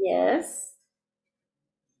 Yes.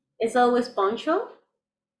 Is always punctual?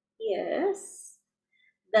 Yes.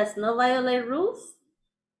 Does not violate rules?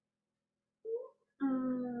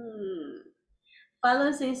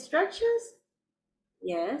 Follows instructions?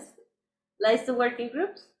 Yes. Likes to work in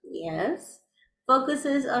groups? Yes.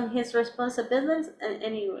 Focuses on his responsibilities and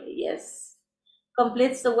anyway, yes.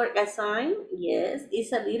 Completes the work assigned? Yes.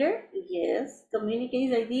 Is a leader? Yes.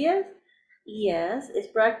 Communicates ideas? Yes. Is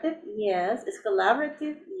proactive? Yes. Is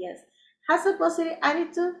collaborative? Yes. Has a positive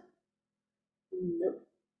attitude? No.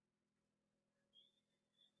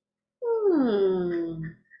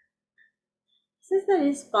 Says that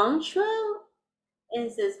is punctual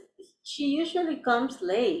and says she usually comes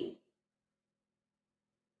late,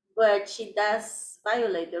 but she does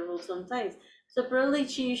violate the rules sometimes. So probably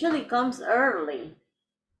she usually comes early.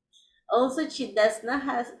 Also, she does not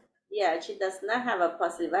have a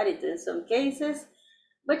positive attitude in some cases,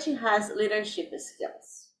 but she has leadership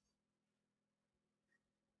skills.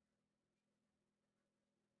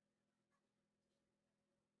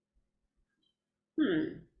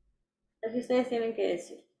 Así ustedes tienen que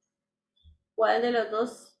decir cuál de los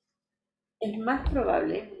dos es más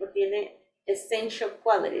probable o tiene essential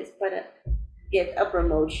qualities para get a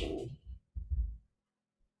promotion.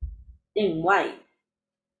 And why?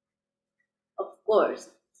 Of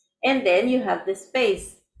course. And then you have the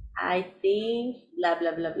space. I think blah,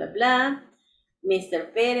 blah, blah, blah, blah.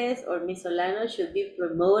 Mr. Perez or Ms. Solano should be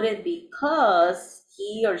promoted because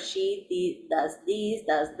he or she does this,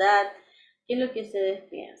 does that. ¿Qué es lo que ustedes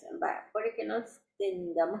piensan? Va, porque no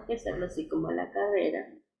tengamos que hacerlo así como la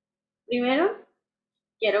carrera. Primero,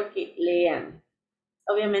 quiero que lean.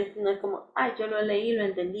 Obviamente no es como, yo lo leí, lo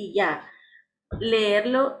entendí, ya.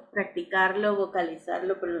 Leerlo, practicarlo,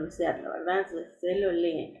 vocalizarlo, pronunciarlo, ¿verdad? Entonces ustedes lo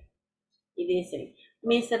leen. Y dicen,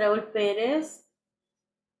 Mr. Raúl Pérez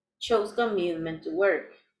shows commitment to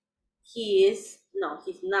work. He's not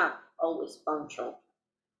always punctual.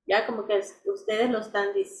 Ya como que ustedes lo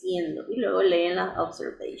están diciendo y luego leen la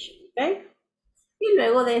observation, ¿ok? Y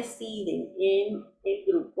luego deciden en el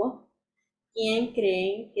grupo quién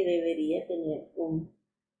creen que debería tener un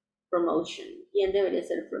promotion, quién debería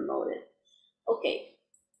ser promoted. Ok,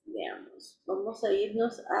 veamos. Vamos a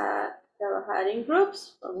irnos a trabajar en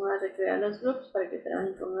groups. Vamos a recrear los groups para que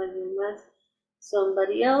trabajen con alguien más.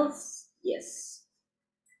 Somebody else? Yes.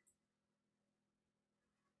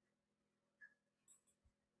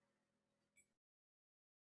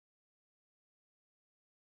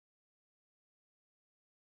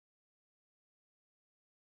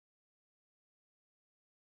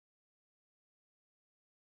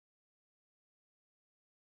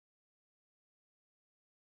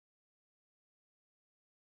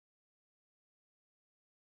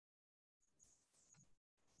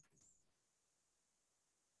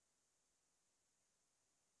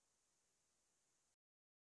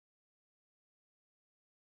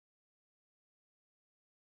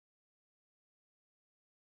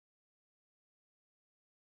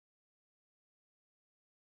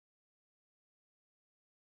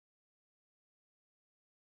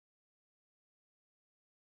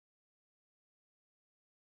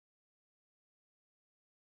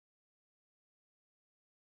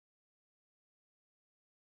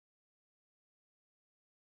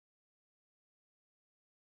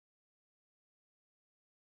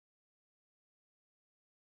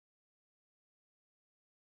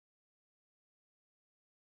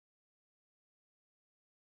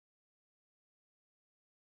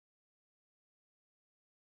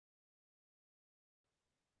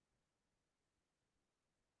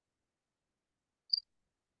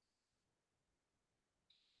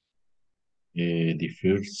 The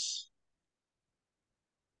first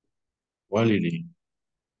quality,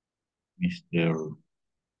 Mr.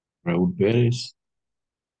 Raúl Pérez,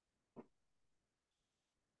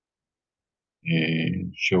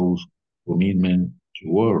 shows commitment to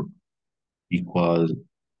work, equal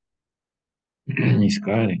Miss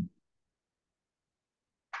Karen.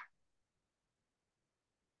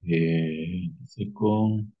 The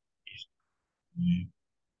second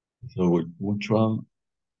is our mutual.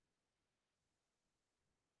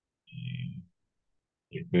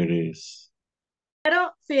 Pérez.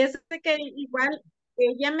 Pero fíjese que igual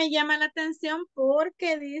ella me llama la atención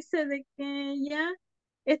porque dice de que ella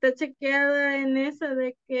está chequeada en eso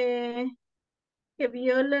de que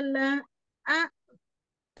viola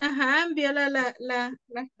viola las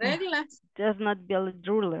reglas. Does not build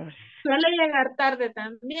rulers. Suele llegar tarde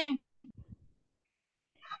también.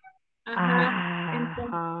 Entonces,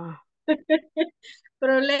 Ajá.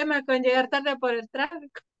 problema con llegar tarde por el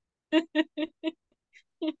tráfico.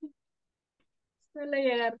 Suele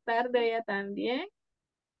llegar tarde ella también.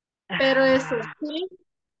 Pero eso sí,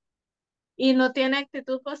 y no tiene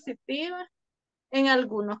actitud positiva en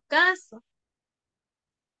algunos casos.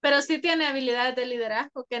 Pero sí tiene habilidades de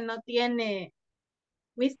liderazgo que no tiene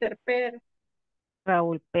Mr. Pérez.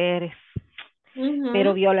 Raúl Pérez.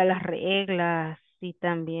 Pero Ujú. viola las reglas y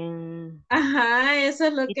también, Ajá, eso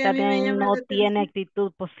es lo y que a mí me también llama no la tiene atención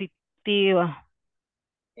actitud positiva.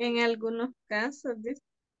 en algunos casos, ¿viste?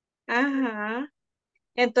 Ajá.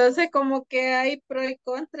 Entonces como que hay pros y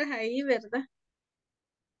contras ahí, ¿verdad?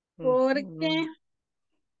 Porque, Ujú.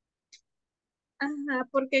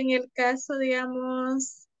 porque en el caso,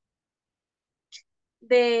 digamos,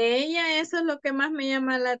 de ella, eso es lo que más me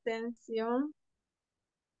llama la atención,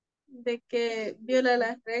 de que viola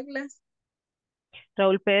las reglas.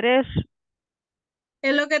 Raúl Pérez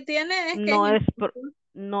Es lo que tiene es que es no es, impulsivo.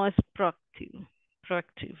 no es proactivo.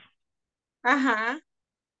 Proactive. Ajá,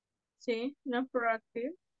 sí, no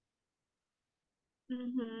proactive.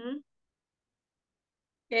 Ujú.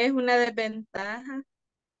 Es una desventaja.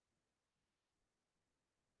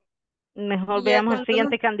 Mejor Y ya veamos el cuando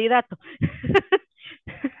siguiente candidato.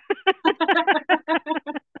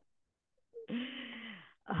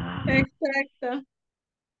 Ah, Exacto.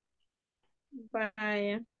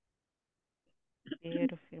 Vaya.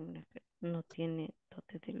 pero no tiene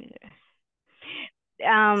dotes de liderazgo.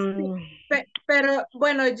 Sí, pero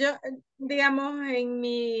bueno, yo, digamos, en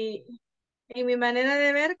mi manera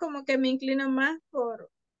de ver, como que me inclino más por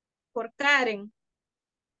Karen,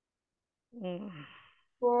 Mm,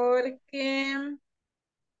 porque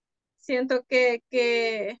siento que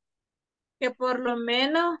por lo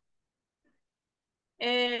menos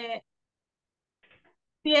eh,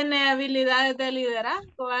 tiene habilidades de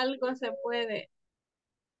liderazgo, algo se puede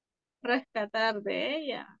rescatar de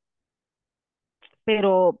ella.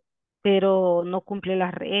 pero, pero no cumple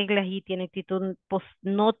las reglas y tiene actitud,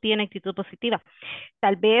 no tiene actitud positiva.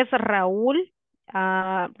 Tal vez Raúl,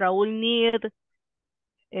 Raúl need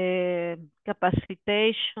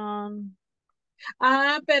capacitation.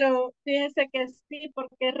 Pero fíjese que sí,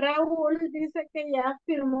 porque Raúl dice que ya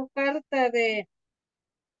firmó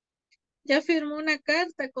una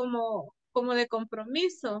carta como de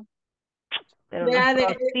compromiso. Pero no es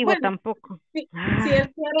proactivo Bueno, tampoco. si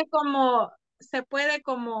él quiere se puede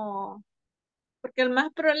porque el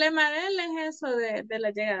más problema de él es eso de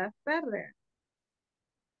la llegada tarde.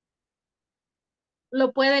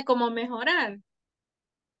 Lo puede como mejorar.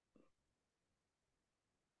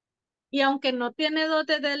 Y aunque no tiene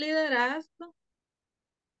dotes de liderazgo,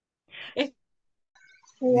 es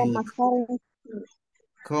Se Y llama Karen.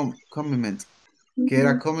 commitment. ¿Qué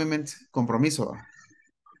era Ujú. commitment? Compromiso.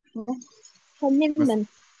 Pues, Commitment.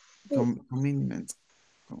 Sí, commitment.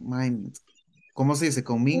 Commitment. ¿Cómo se dice? en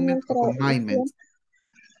Commitment el o commitment.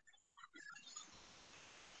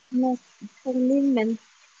 no, commitment.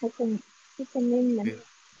 Sí, commitment.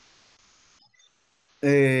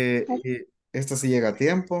 Esta sí llega a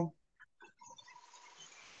tiempo.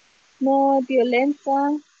 No violenta,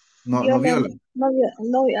 No, no viola. no,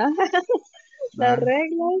 las Ah,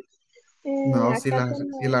 reglas, no, acá sí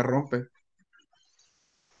la rompe.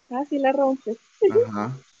 sí la rompes.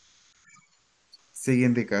 Ajá. Sigue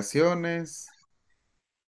indicaciones.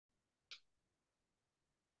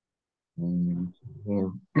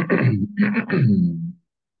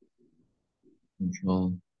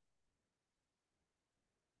 Control.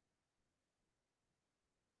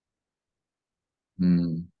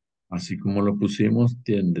 Mm, Así como lo pusimos,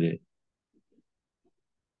 tiene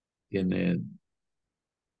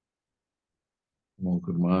como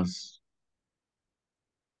que más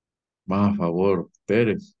a favor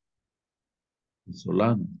Pérez y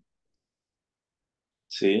Solano.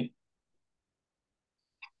 Sí,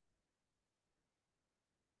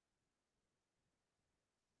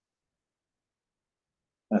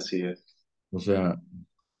 así es. O sea,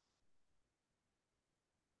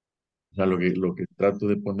 lo que trato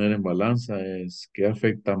de poner en balanza es qué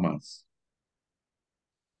afecta más.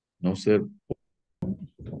 No ser,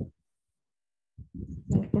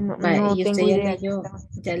 No, Vale, no y usted tengo idea.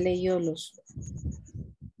 ya leyó los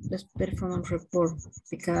performance report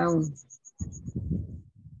de cada uno.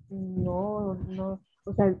 No, no.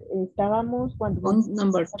 O sea, estábamos cuando... Point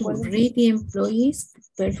number ¿se 2, acuerdan? read the employees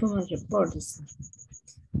performance reports.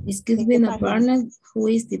 Is ¿En qué given a página? partner who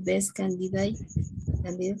is the best candidate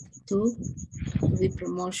to be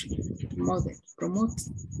promoted.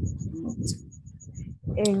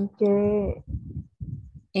 ¿En qué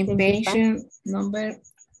En page? page number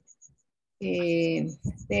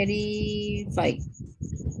 35.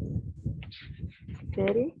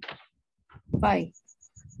 ¿Serie? 5.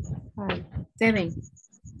 Ay. 7.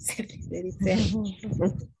 7.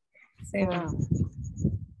 Ah,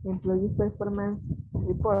 Employee Performance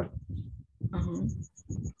Report. Ajá.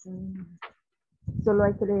 Solo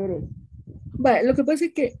hay que leer eso. Vale, lo que pasa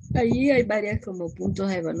es que ahí hay varias como puntos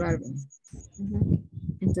a evaluar, ¿no?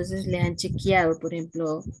 Entonces le han chequeado, por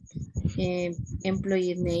ejemplo,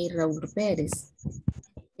 Employee Name Raúl Pérez.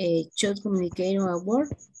 Short Communication Award,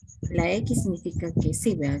 la X significa que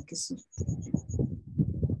sí, vea que es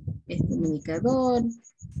comunicador,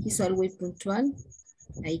 hizo algo puntual.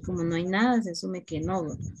 Ahí como no hay nada, se asume que no.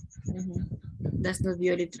 Does not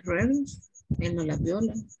violate rules, él no la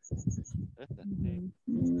viola.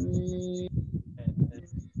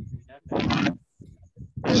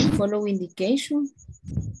 Follow indication,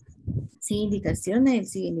 sigue indicaciones, él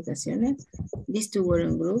sigue indicaciones. List to work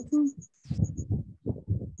en grupo.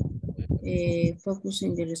 Focus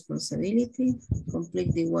in the responsibility,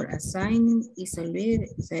 complete the work assignment, is a leader,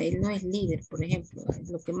 o sea, él no es líder, por ejemplo,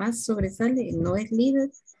 lo que más sobresale, él no es líder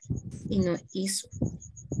y no hizo,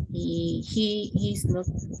 y he is not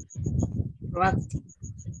proactive.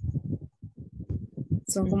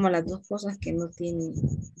 Son como las dos cosas que no tiene,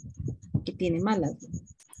 que tiene malas.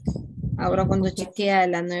 Ahora cuando chequea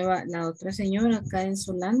la otra señora acá en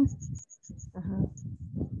Solano,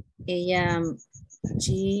 ella,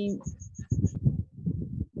 she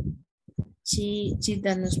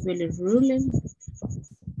does not really ruling.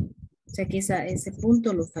 O sea que ese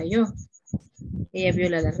punto lo falló. Ella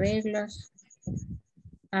viola las reglas.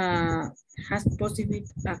 Has positive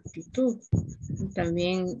actitud.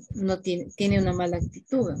 También no tiene una mala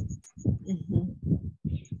actitud.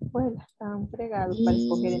 Bueno, están fregados para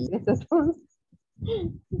escoger entre estos dos.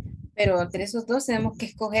 Pero entre esos dos tenemos que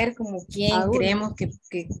escoger como quién A uno. creemos que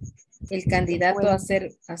el candidato Bueno. a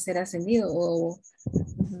ser ascendido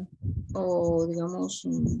o digamos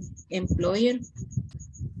un employer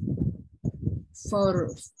for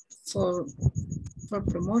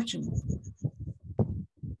promotion.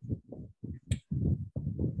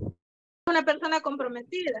 Una persona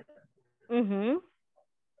comprometida. Ujú.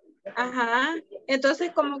 Ajá.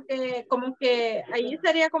 Entonces como que ahí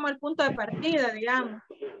sería como el punto de partida, digamos.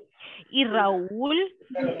 Y Raúl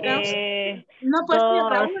No, pues sí,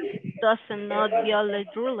 Raúl. does not violate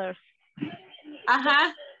rulers.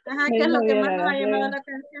 Ajá, que es Él lo no que más viola nos ha las llamado reglas. la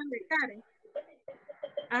atención de Karen.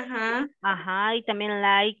 Ajá. Ajá, y también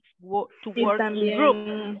like to Y work in group.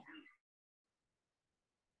 también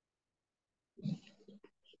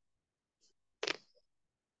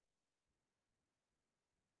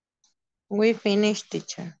We finished,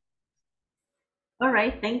 teacher. All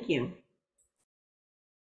right, thank you.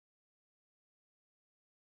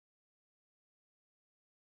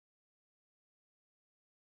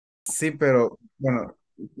 Sí, pero bueno,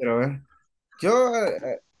 pero a ver, yo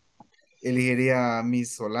elegiría a mi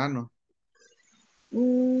Solano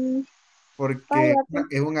Mm, porque vaya, pues,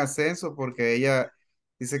 es un ascenso porque ella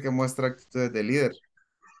dice que muestra actitudes de líder,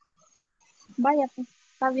 vaya, pues,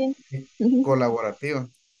 está bien. es colaborativa,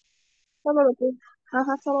 Solo lo que,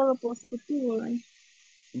 ajá, solo lo positivo, ¿no?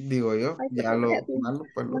 digo yo, Hay que ya poner lo así. malo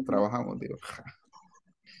pues lo Ajá. trabajamos, digo.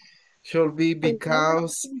 Should be Pues, vaya,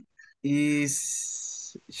 because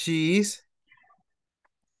she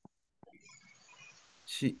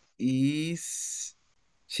is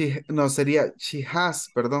no sería she has,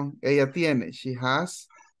 perdón, ella tiene, she has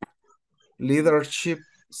leadership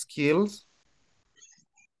skills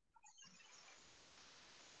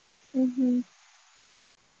ujú.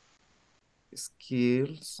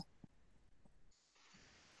 skills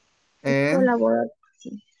Es and colaborar.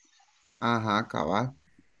 ajá, cabal,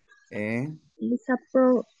 and Es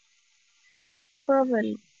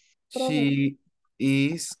provel, provel. she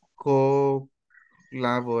is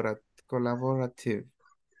collaborative.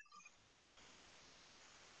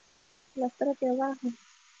 las tres de abajo.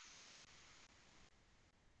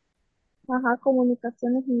 Ajá,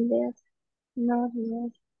 comunicaciones en inglés. No,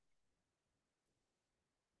 no.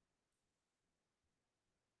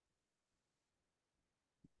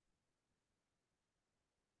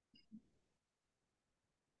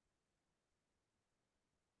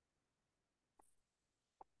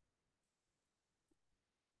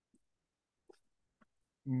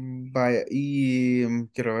 Vaya, y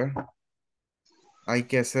quiero ver, hay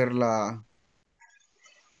que hacer la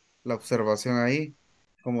observación ahí.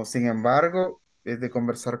 Como sin embargo, es de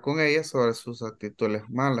conversar con ella sobre sus actitudes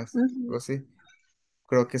malas. Algo Ujú. así.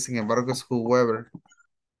 Creo que sin embargo es whoever.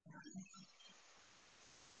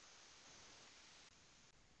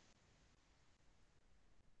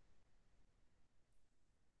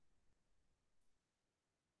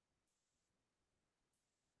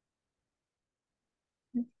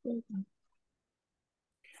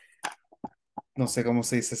 No sé cómo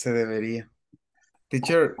se dice se debería.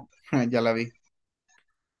 Teacher, ya la vi.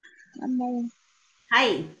 Ándale.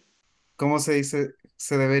 Hi. ¿Cómo se dice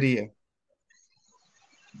se debería?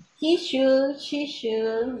 He should, she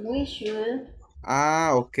should, we should.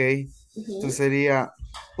 Ah, ok. Ujú, Entonces sería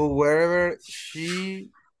whoever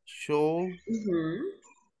she should. ujú.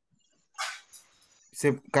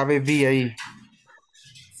 Se cabe be ahí.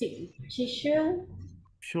 Sí,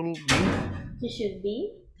 Should be. she should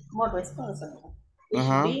be more responsible. She should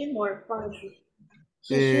Ajá. be more punctual.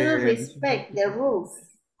 She should Eh, respect the rules.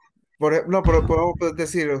 no, pero podemos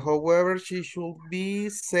decir, however she should be,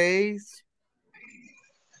 says,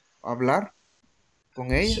 hablar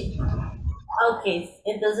con ella. She, ok,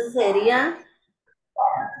 entonces sería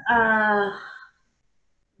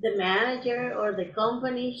the manager or the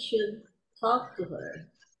company should talk to her.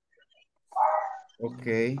 Ok.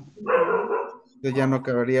 Entonces ya no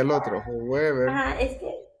cabería el otro. However, Ajá, es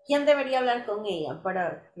que, ¿quién debería hablar con ella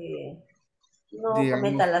para que no cometa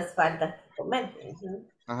digamos, las faltas que comete? Ujú.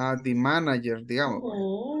 ajá, the manager, digamos.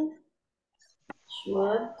 Ujú.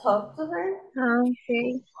 Should talk to her. Ah,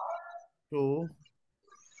 ok. To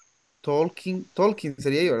talking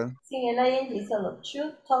sería yo, ¿verdad? Sin el ing solo.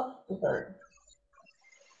 Should talk to her.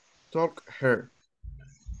 Talk her.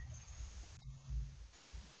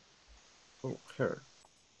 Talk her.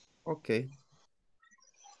 Ok.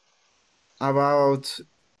 About,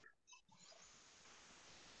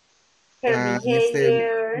 Her let's say,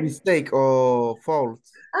 behavior. mistake or fault.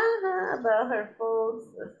 About her faults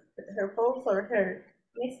or her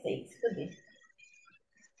mistakes could be.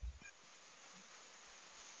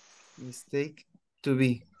 Mistake to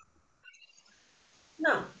be.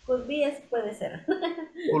 No, could be es puede ser.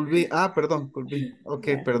 Could be. Ah, perdón, could be. Ok,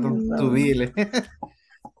 Yeah, no perdón. To problem. be. Mm,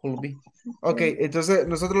 Could be. Ok, ok. entonces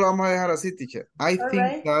nosotros lo vamos a dejar así, teacher. I All think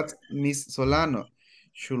right. that Miss Solano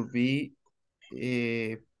should be,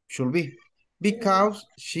 should be, Mhm. because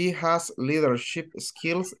she has leadership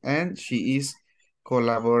skills and she is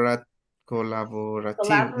collaborat collaborative,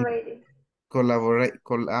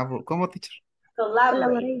 Collaborating. ¿cómo, teacher? Collaborate.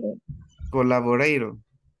 Colaborator. Collaborator.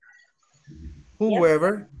 Yes.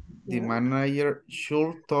 Whoever, the Mhm. manager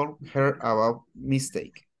should talk her about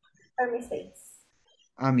mistake. Her mistakes.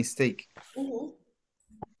 A mistake. Mhm.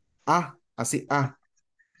 Ah, así, ah,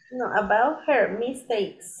 No, about her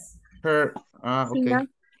mistakes. her, ah, ok. Sin A.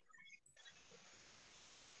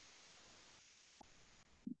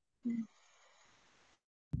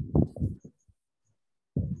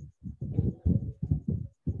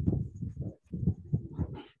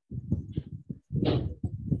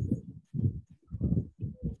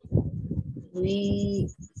 We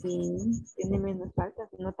think. Tiene menos faltas,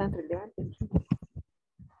 no tan relevantes.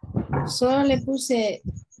 Solo le puse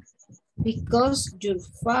because your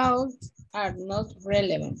faults are not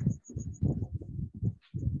relevant.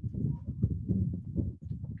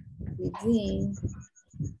 We think.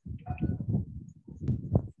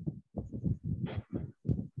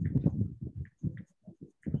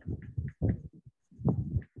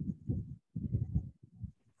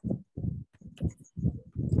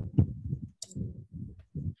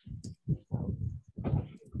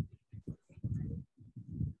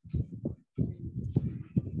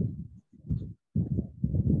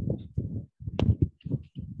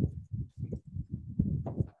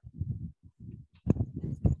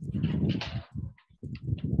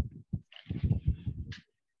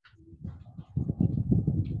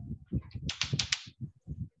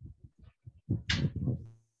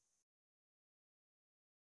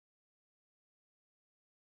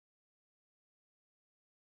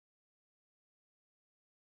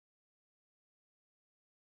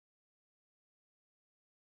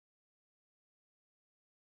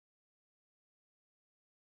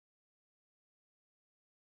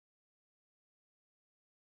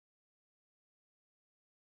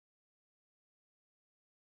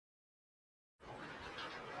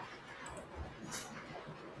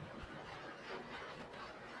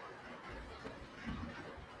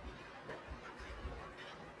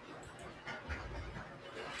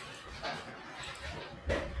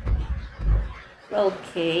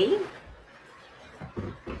 Okay.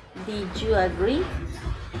 Did you agree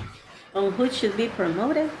on who should be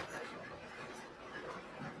promoted?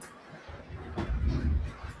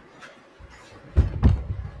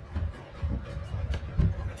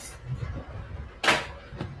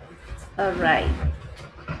 All right.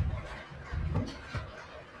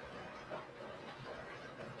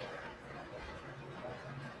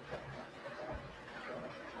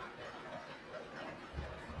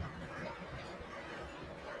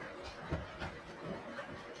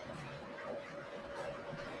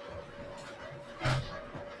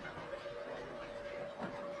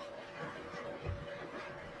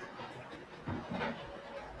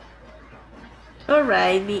 All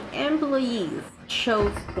right, the employees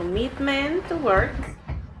shows commitment to work,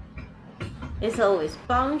 is always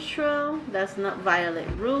punctual, does not violate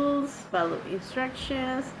rules, follow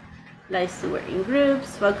instructions, likes to work in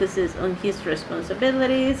groups, focuses on his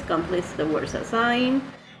responsibilities, completes the work assigned,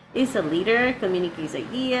 is a leader, communicates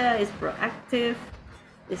ideas, is proactive,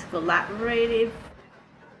 is collaborative,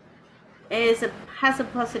 has a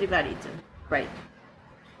positive attitude, right?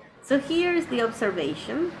 So here is the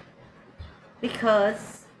observation.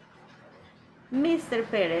 Because Mr.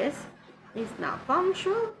 Perez is not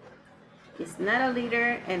punctual, is not a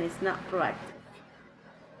leader, and is not proactive.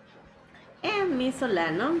 And Miss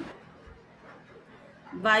Solano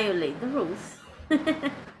violates the rules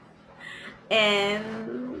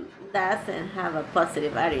and doesn't have a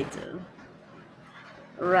positive attitude.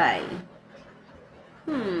 Right.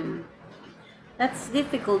 That's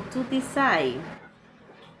difficult to decide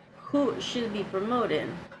who should be promoted.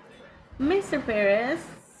 Mr. Perez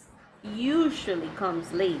usually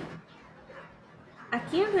comes late.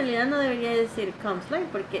 Aquí en realidad no debería decir comes late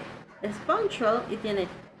porque es punctual y tiene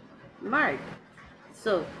mark.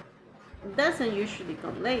 So, doesn't usually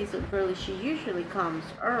come late, so probably she usually comes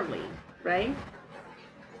early, right?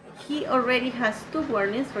 He already has 2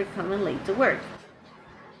 warnings for coming late to work.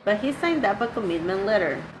 But he signed up a commitment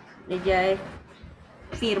letter. Ella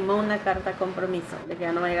firmó una carta compromiso de que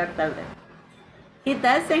ya no va a llegar tarde. He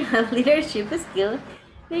doesn't have leadership skills,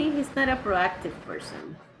 and he's not a proactive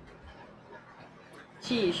person.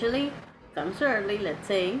 She usually comes early, let's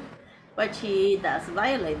say, but she does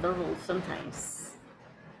violate the rules sometimes.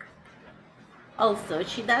 Also,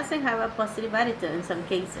 she doesn't have a positive attitude in some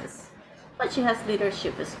cases, but she has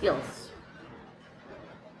leadership skills.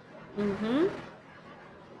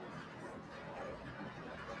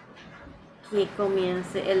 Que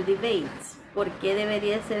comience el debate. ¿Por qué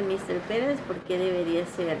debería ser Mr. Pérez? ¿Por qué debería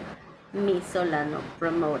ser Miss Solano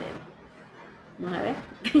promoted? Vamos a ver.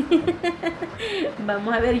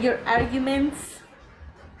 Vamos a ver your arguments.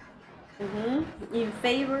 In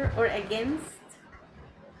favor or against.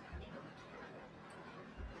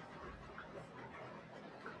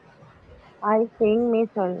 I think Miss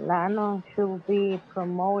Solano should be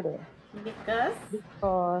promoted. Because?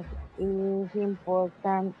 Because it is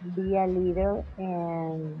important to be a leader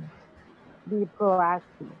and be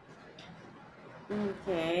proactive.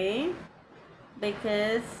 Okay.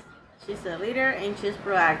 Because she's a leader and she's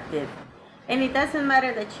proactive. And it doesn't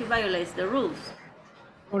matter that she violates the rules.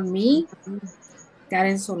 For me,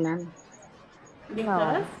 Karen Solano.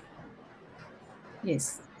 Because?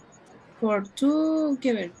 Yes. For two,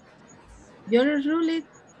 violent rule,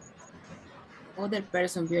 other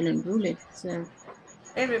person violent rule. So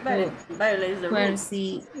everybody violates the rules.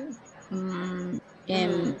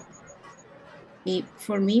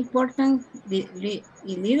 For me, important, the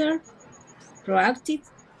leader, proactive,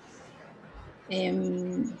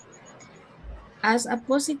 as a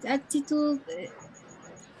positive attitude,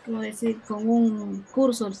 como decir, con un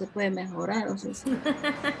curso se puede mejorar, o sea, sí.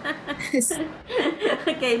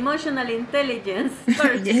 Okay, emotional intelligence.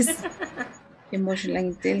 Yes, emotional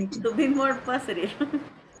intelligence. To be more positive.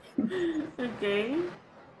 Okay.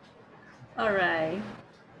 All right.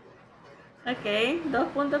 Okay, 2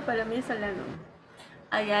 puntos para mí, Solano.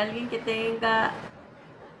 ¿Hay alguien que tenga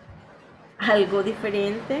algo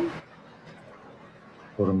diferente?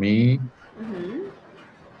 For me,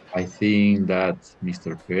 I think that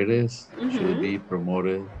Mr. Perez should be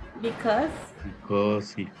promoted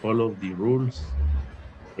because he followed the rules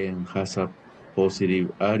and has a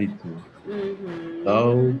positive attitude.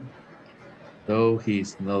 Though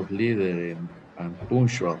he's not leader and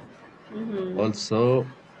punctual. Also,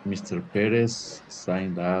 Mr. Perez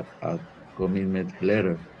signed up a commitment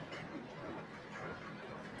letter.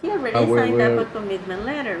 He already signed up a commitment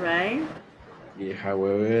letter, right? Yeah,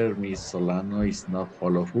 however, Miss Solano is not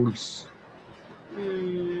follow rules.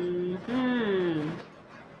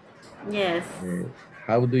 Yes.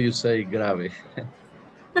 How do you say grave?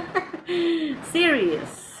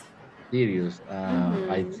 Serious. serious.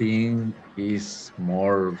 I think is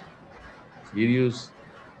more serious.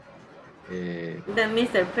 Than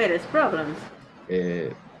Mr. Perez problems.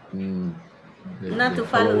 Not to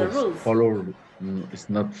follow the rules. It's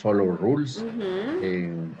not follow rules.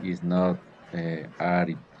 And it's not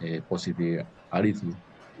positive attitude.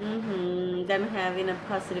 Them having a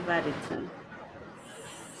positive attitude.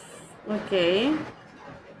 Okay.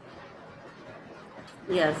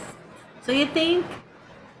 Yes. So you think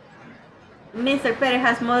Mr. Perez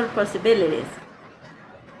has more possibilities?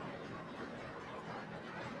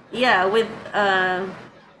 Yeah, with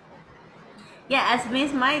yeah, as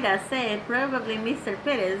Miss Maida said, probably Mr.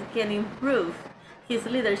 Perez can improve his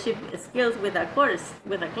leadership skills with a course,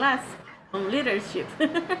 with a class on leadership.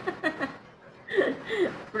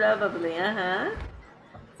 Probably,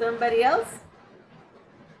 Somebody else?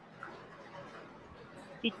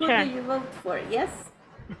 Teacher. Who do you vote for? Yes?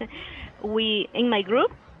 We, in my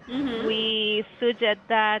group, we suggest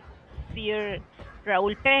that Sir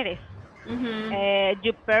Raúl Pérez.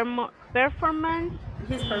 Your performance.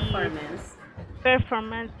 His performance.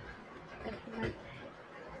 Performance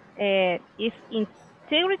is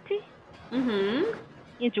integrity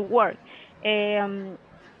into work.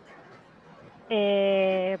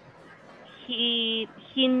 He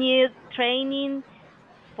needs training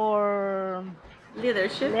for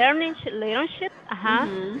leadership, and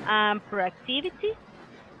proactivity.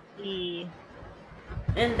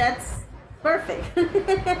 And that's perfect.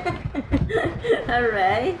 All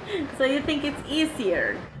right. So you think it's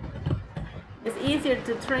easier? It's easier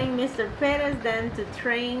to train Mr. Perez than to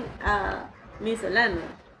train Miss Olano.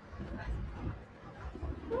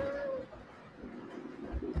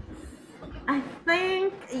 I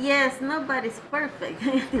think, yes, nobody's perfect.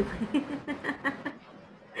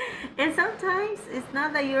 And sometimes it's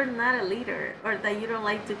not that you're not a leader or that you don't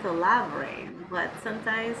like to collaborate, but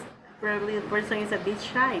sometimes probably the person is a bit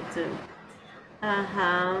shy too.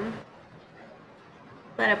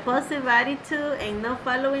 But a positive attitude and not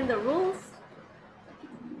following the rules,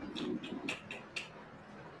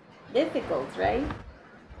 difficult, right?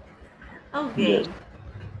 Okay. Yes.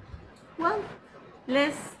 Well,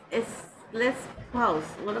 let's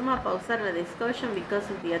pause. Vamos a pausar la discussion because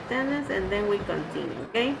of the attendance and then we continue,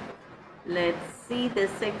 okay? Let's see the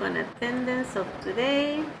second attendance of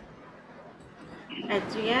today.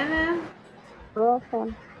 Adriana.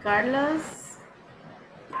 Present. Carlos.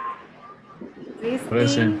 Christine.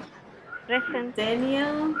 Present. Present.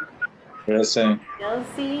 Daniel. Present.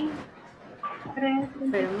 Elsie.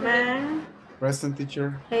 Present. Ferman. Present,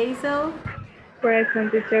 teacher. Hazel.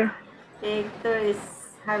 Present, teacher. Hector is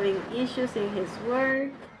having issues in his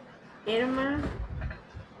work. Irma.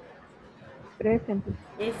 Present.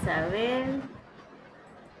 Isabel.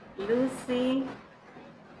 Lucy.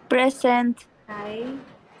 Present. Hi.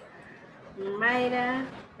 Mayra.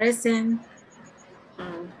 Present.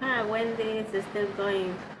 Wendy is still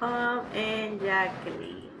going home. And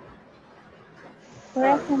Jacqueline.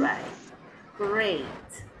 Present. All right. Great.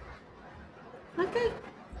 Okay.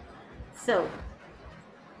 So,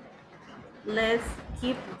 let's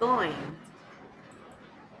keep going.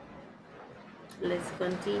 Let's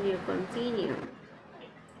continue.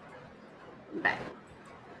 Vale.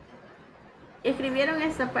 Escribieron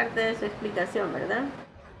esta parte de su explicación, ¿verdad?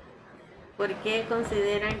 ¿Por qué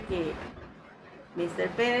consideran que Mr.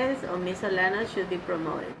 Pérez o Miss Solano should be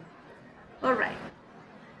promoted? All right.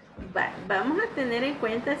 Vamos a tener en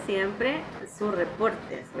cuenta siempre sus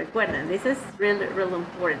reportes. Recuerden, this is really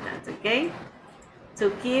important, okay?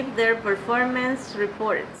 To keep their performance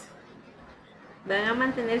reports. Van a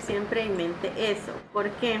mantener siempre en mente eso. ¿Por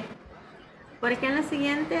qué? Porque en la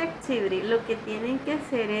siguiente activity lo que tienen que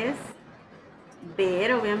hacer es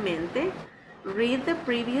ver, obviamente, read the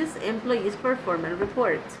previous employees performance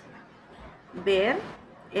report. Ver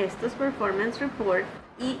estos performance reports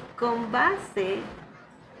y con base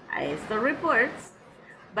a estos reports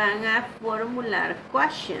van a formular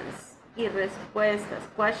questions y respuestas,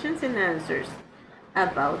 questions and answers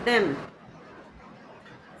about them.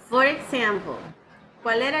 For example,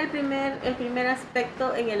 ¿cuál era el primer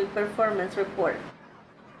aspecto en el performance report?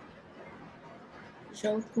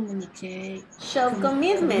 Show communicate. Show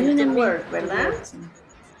commitment to work, ¿verdad?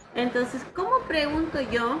 Entonces, ¿cómo pregunto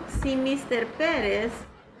yo si Mr. Pérez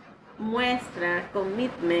muestra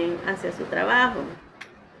commitment hacia su trabajo?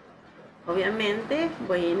 Obviamente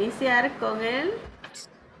voy a iniciar con el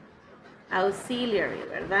auxiliary,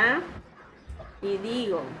 ¿verdad? Y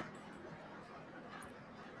digo,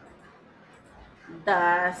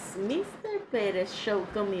 does Mr. Pérez show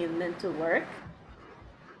commitment to work?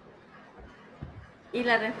 Y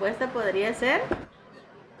la respuesta podría ser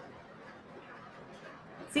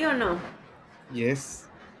 ¿Sí o no? Yes,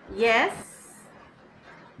 Yes.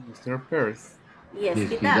 Mr. Paris. Yes,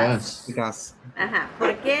 Yes, he he does. He does. does. Ajá.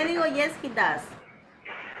 ¿Por qué digo yes, he does?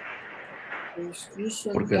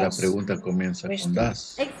 Porque la pregunta comienza con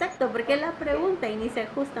das. Exacto, porque la pregunta inicia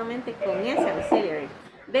justamente con ese auxiliary.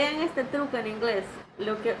 Vean este truco en inglés,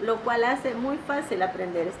 lo cual hace muy fácil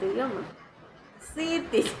aprender este idioma. Sí,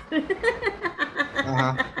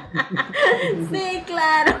 Ajá. sí,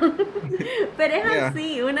 claro. Pero es Yeah.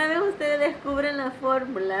 así, una vez ustedes descubren la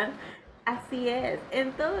fórmula, así es,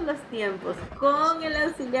 en todos los tiempos, con el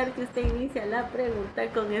auxiliar que usted inicia la pregunta,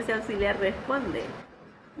 con ese auxiliar responde.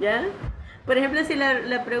 ¿Ya? Por ejemplo, si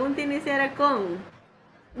la pregunta iniciara con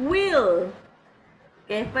will,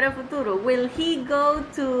 que es para futuro, will he go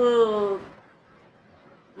to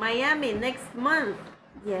Miami next month?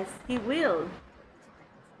 Yes, he will.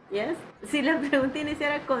 Yes. Si la pregunta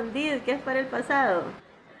iniciara con did, que es para el pasado,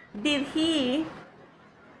 did he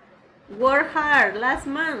work hard last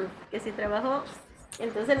month? Que si trabajó,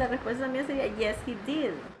 entonces la respuesta también sería yes, he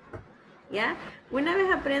did. ¿Ya? Una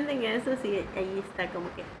vez aprenden eso, sí, ahí está como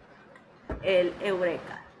que el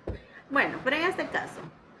eureka. Bueno, pero en este caso,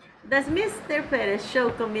 does Mr. Pérez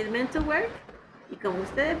show commitment to work? Y como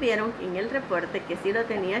ustedes vieron en el reporte que sí lo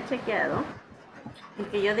tenía chequeado, y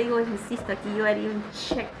que yo digo, insisto, aquí yo haría un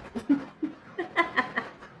check.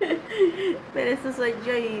 Pero eso soy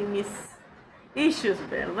yo y mis issues,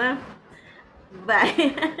 ¿verdad?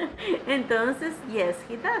 Vaya. Entonces, yes,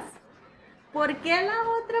 he does. ¿Por qué la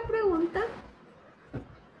otra pregunta?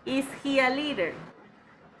 Is he a leader?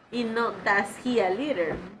 Y no, does he a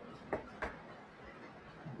leader?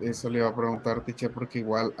 Eso le iba a preguntar, teacher, porque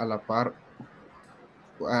igual a la par,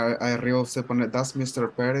 arriba se pone, does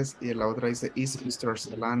Mr. Pérez, y la otra dice, is Mr.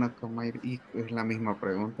 Solana, y es la misma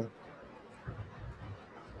pregunta.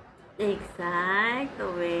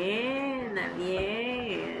 Exacto, bien,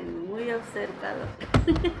 muy observador.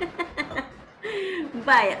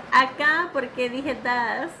 Vaya, acá, ¿por qué dije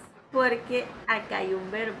does? Porque acá hay un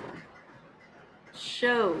verbo,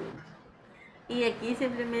 show. Y aquí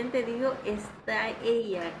simplemente digo, está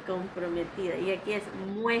ella comprometida. Y aquí es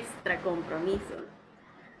muestra compromiso.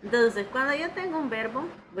 Entonces, cuando yo tengo un verbo,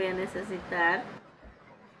 voy a necesitar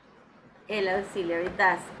el auxiliary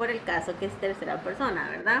does, por el caso que es tercera persona,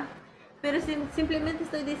 ¿verdad? Pero si simplemente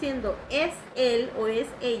estoy diciendo, ¿es él o es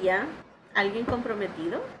ella alguien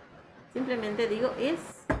comprometido? Simplemente digo, es.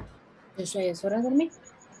 ¿Eso ya es hora de dormir?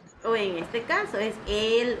 O en este caso, ¿es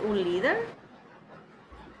él un líder?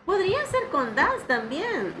 Podría ser con does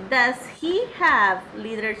también. Does he have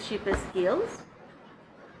leadership skills?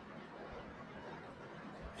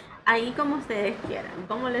 Ahí como ustedes quieran.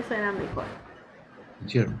 ¿Cómo les suena mejor?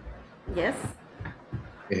 Teacher, Yes.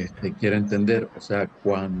 quiero entender, o sea,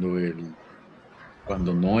 cuando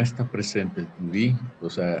no está presente el to be, o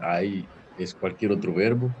sea, ahí es cualquier otro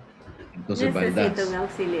verbo, entonces va el Necesito un das.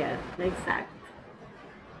 auxiliar. Exacto.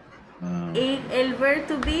 Ah, Y ok. el verb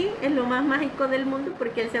to be es lo más mágico del mundo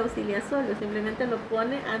porque él se auxilia solo. Simplemente lo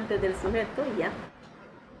pone antes del sujeto y ya.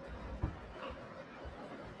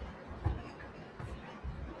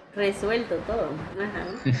 Resuelto todo. Ajá.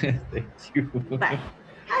 Thank you. Bye.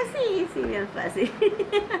 Así, sí, bien fácil.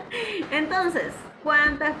 Entonces,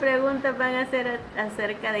 ¿cuántas preguntas van a hacer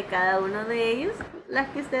acerca de cada uno de ellos? Las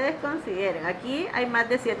que ustedes consideren. Aquí hay más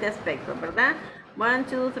de 7 aspectos, ¿verdad? 1,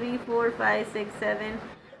 2, 3, 4, 5, 6, 7,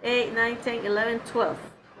 8, 9, 10, 11, 12.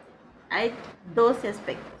 Hay 12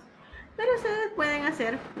 aspectos. Pero ustedes pueden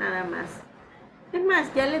hacer nada más. Es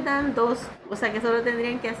más, ya les dan 2, o sea que solo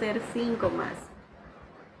tendrían que hacer 5 más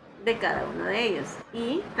de cada uno de ellos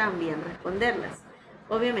y también responderlas.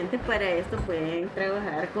 Obviamente para esto pueden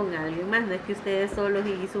trabajar con alguien más, no es que ustedes solos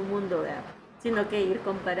y su mundo, ¿verdad? Sino que ir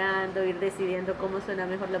comparando, ir decidiendo cómo suena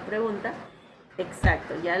mejor la pregunta.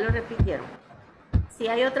 Exacto, ya lo repitieron. Si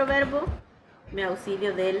hay otro verbo, me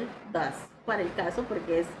auxilio del does, para el caso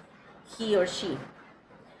porque es he or she.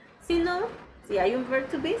 Si no, si hay un verb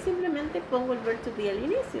to be, simplemente pongo el verb to be al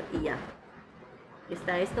inicio y ya.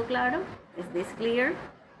 ¿Está esto claro? ¿Es this clear?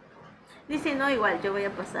 Dice, no, igual, yo voy a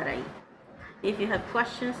pasar ahí. If you have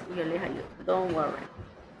questions, yo les ayudo. Don't worry.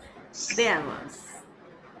 Veamos.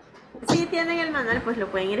 Si tienen el manual, pues lo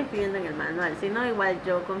pueden ir escribiendo en el manual. Si no, igual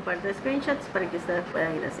yo comparto screenshots para que ustedes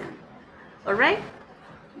puedan ir haciendo. Alright?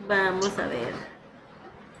 Vamos a ver.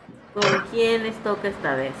 ¿Con quién les toca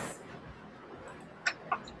esta vez?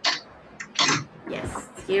 Yes,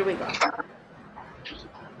 here we go.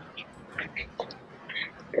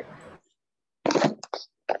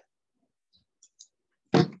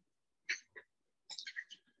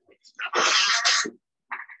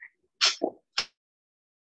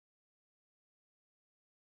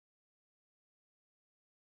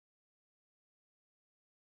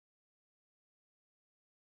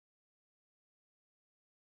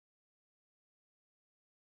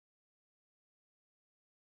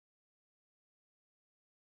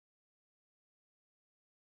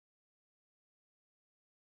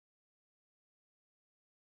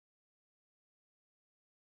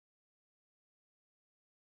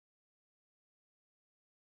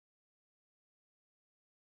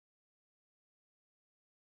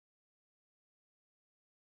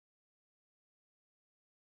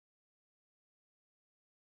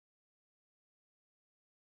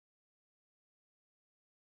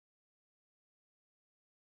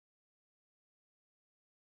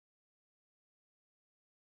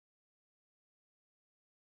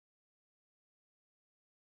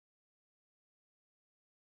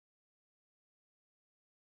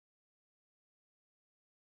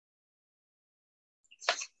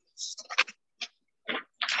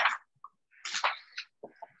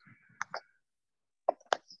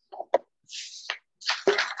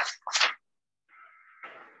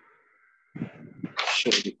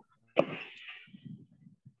 Should.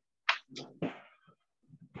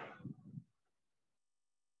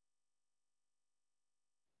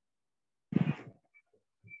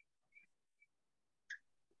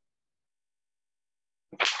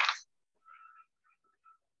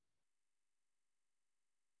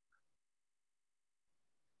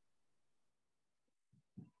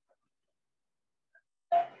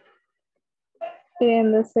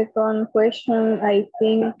 In the second question, I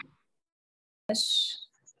think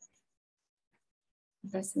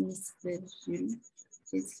Doesn't spread really.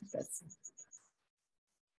 Yes, he doesn't.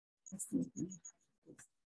 Doesn't he?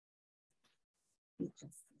 He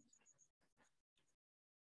doesn't.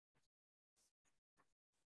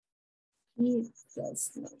 He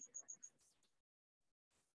does not.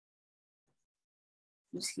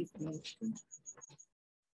 Does he play?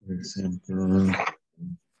 For example,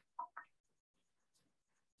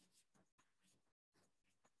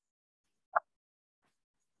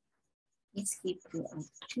 Is he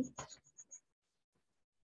proactive?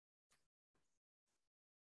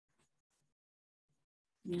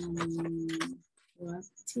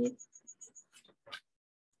 Proactive.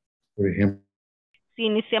 por ejemplo, Si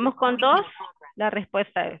iniciamos con dos, la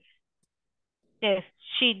respuesta es yes,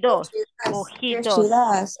 she does o he Yes, she does.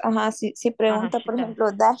 does. Ajá, si pregunta, she por does.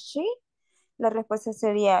 ejemplo, does she? La respuesta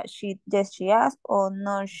sería yes, she does o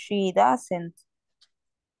no, she doesn't.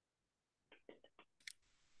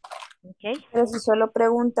 Okay. Pero si solo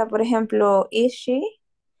pregunta, por ejemplo, is she?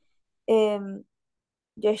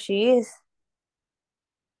 Yes, she is.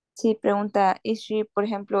 Si pregunta, is she, por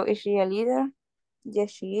ejemplo, is she a leader?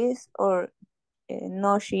 Yes, she is. Or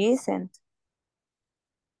no, she isn't.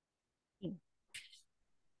 Okay.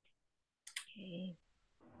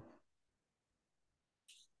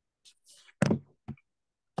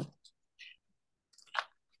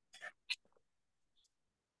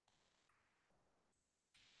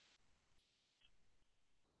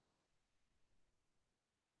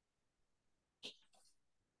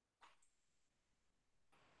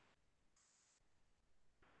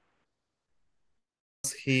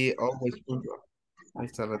 He always punctual. Ahí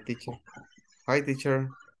está la teacher. Hi, teacher.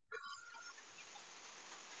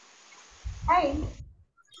 Hi.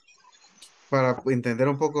 Para entender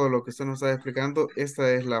un poco lo que usted nos está explicando,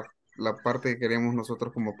 esta es la parte que queremos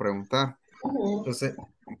nosotros como preguntar. Entonces,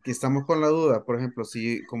 aquí estamos con la duda. Por ejemplo,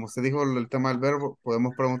 si, como usted dijo, el tema del verbo,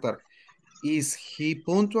 podemos preguntar, ¿is he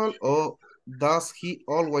punctual o does he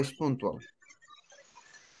always punctual?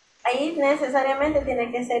 Ahí necesariamente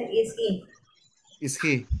tiene que ser is he. Is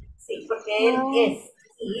he? Sí, porque él es.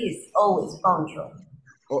 He is always punctual.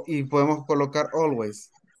 Y podemos colocar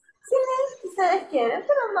always. Si ustedes quieren,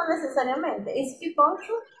 pero no necesariamente. Is he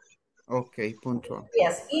punctual? Ok, punctual.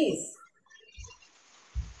 Yes, he is.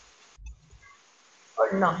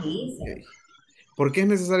 Or no, he isn't. Okay. ¿Por qué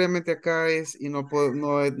necesariamente acá es y no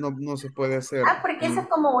se puede hacer? Porque esa es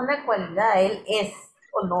como una cualidad. Él es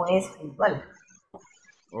o no es puntual.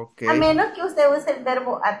 Ok. A menos que usted use el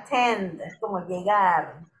verbo attend, como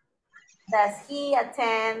llegar. Does he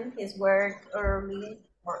attend his work early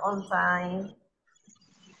or on time?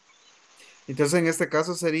 Entonces, en este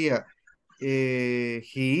caso sería, he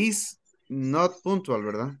is not punctual,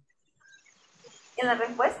 ¿verdad? ¿En la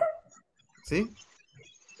respuesta? ¿Sí?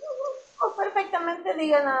 O perfectamente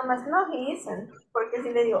diga nada más, no, he isn't. Porque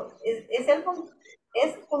si le digo,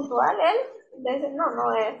 ¿es puntual él? Entonces,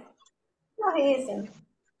 no es. No, he isn't.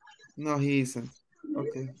 No, he isn't.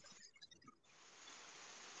 Ok.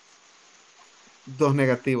 Dos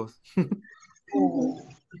negativos.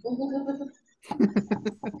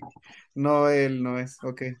 No, él no es.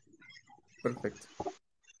 Ok. Perfecto.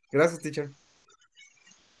 Gracias, teacher.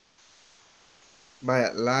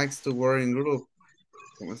 Vaya, likes to work in group.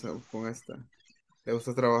 Comenzamos con esta. Le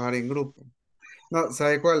gusta trabajar en grupo. No,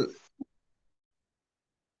 ¿sabe cuál?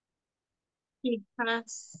 He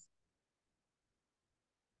has.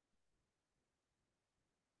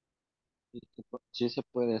 Sí se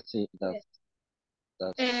puede decir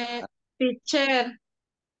Teacher,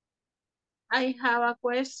 I have a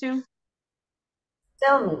question.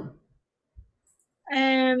 Tell me.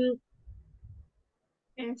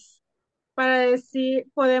 Es para decir,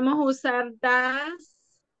 podemos usar das,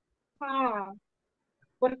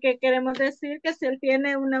 porque queremos decir que si él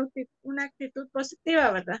tiene una actitud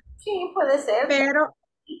positiva, ¿verdad? Sí, puede ser. Pero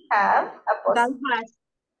He have a das has.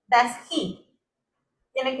 Does he?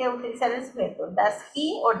 Tiene que utilizar el sujeto. Does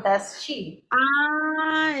he or does she?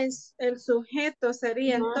 Es el sujeto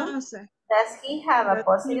sería entonces. Does he have a Does he-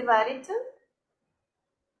 positive attitude?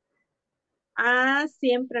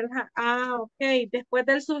 Siempre ok. Después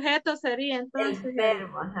del sujeto sería entonces El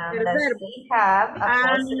verbo, ajá. el Does verbo. he have a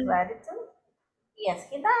Ah, positive attitude? Yes,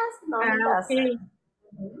 he does. No, he ok. doesn't.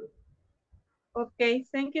 Mhm. Ok,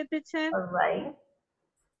 thank you, teacher. All right.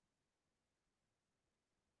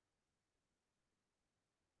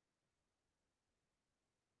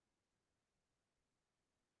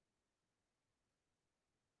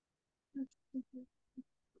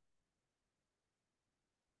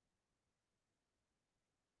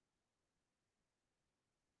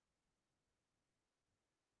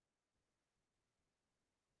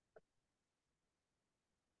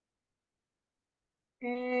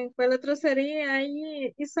 ¿Cuál otro sería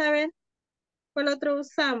ahí, Isabel? ¿Cuál otro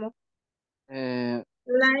usamos? Eh,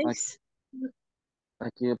 aquí, Likes.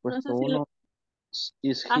 aquí he No puesto sé si uno.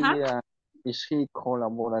 Ajá. Is he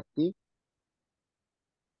collaborative?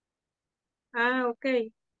 Ok.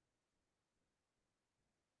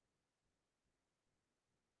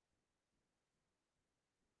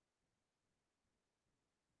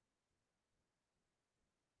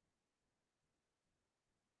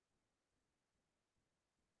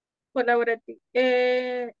 Colaborativo.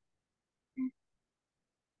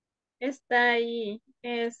 Está ahí.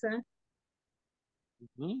 Esa.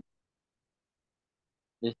 Ujú.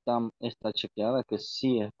 Está chequeada que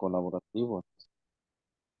sí es colaborativo.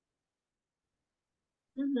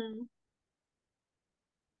 Ujú.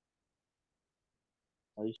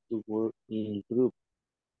 I used to work in group.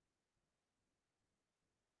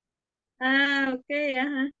 Ok,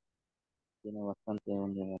 ajá. Tiene bastante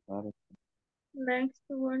donde agarrar. Likes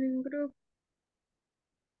to work in group.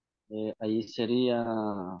 Ahí sería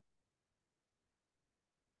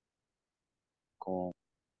con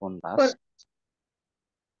Por, das.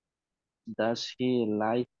 Does he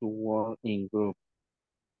like to work in group?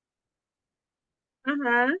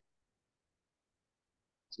 ajá.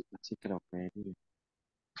 Sí, sí creo que sí.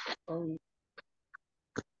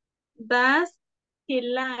 Does he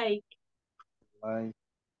like Like,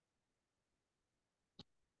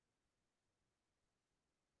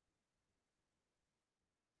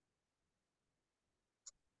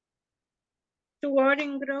 to work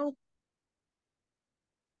in group?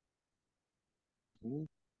 mm,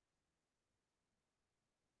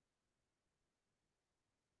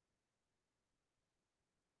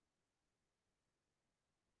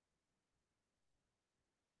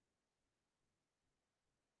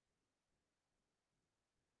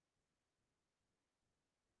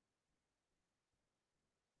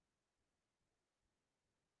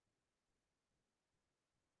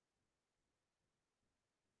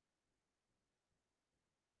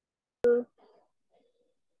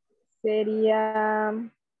 Sería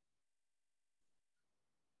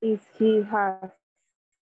is he has.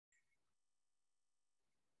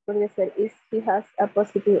 Podría ser is he has a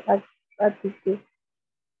positive attitude.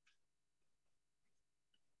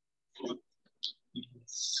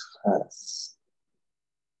 Has.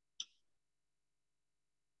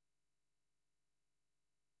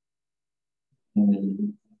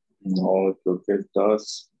 No, creo que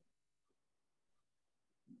does.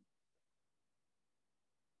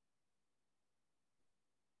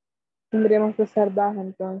 Tendríamos que usar baja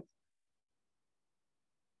entonces.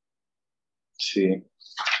 Sí.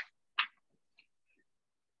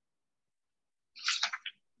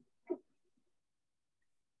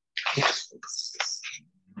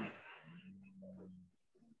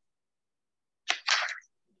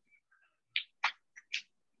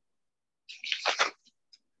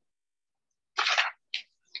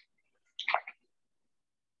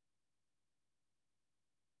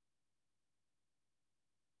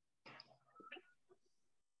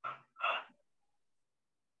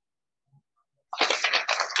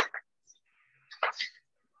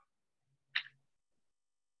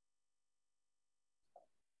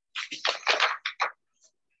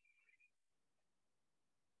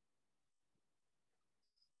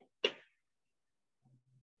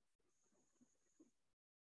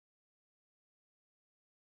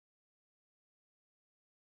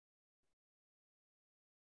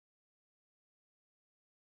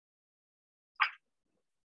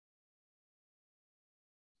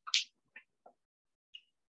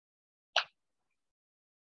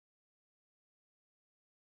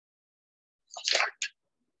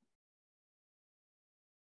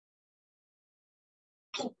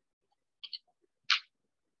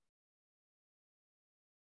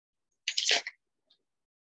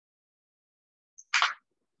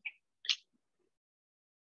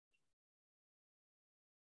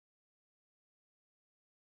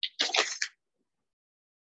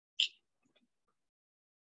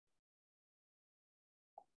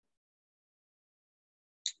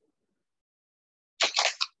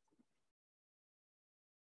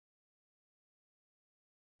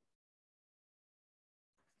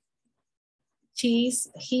 is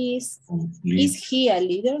he a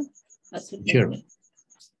leader? Sure.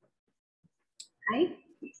 Right?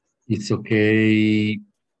 It's okay.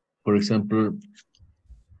 For example,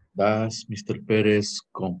 does Mr. Perez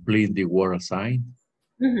complete the work assigned?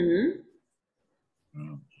 Mm-hmm.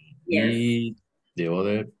 Yes. Y the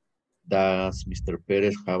other, does Mr.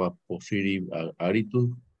 Perez have a positive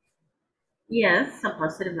attitude? Yes, a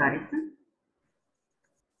positive attitude.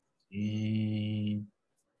 Y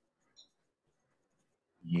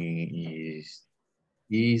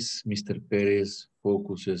is Mr. Perez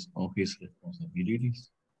focuses on his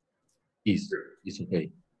responsibilities? Is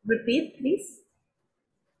okay. Repeat, please.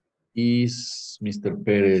 Is Mr.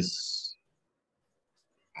 Perez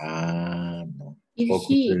no, If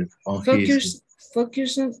he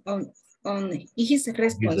focuses on his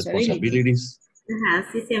responsibility.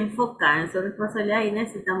 Ajá, si se enfoca en su responsabilidad, ahí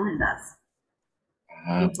necesitamos el das.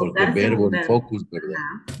 Porque el verbo en focus, ¿verdad?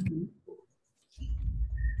 Ajá.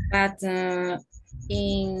 But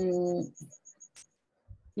in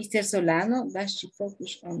Mr. Solano, does she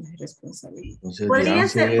focus on his responsibility? Entonces,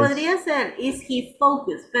 podría ser, is he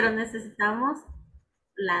focused, pero necesitamos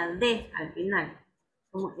la D al final.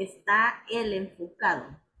 Como está él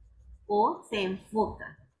enfocado o se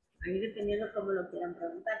enfoca. Ahí dependiendo cómo lo quieran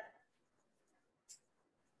preguntar.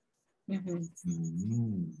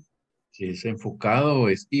 Si es enfocado,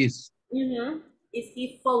 es is. Is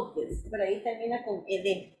he focused, pero ahí termina con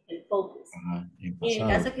ed, el focus. En el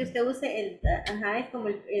caso que usted use el, es como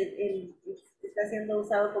el está siendo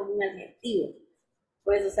usado como un adjetivo,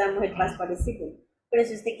 por eso usamos el past participle. Pero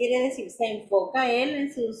si usted quiere decir se enfoca él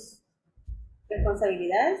en sus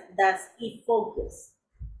responsabilidades, does he focus,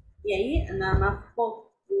 y ahí nada más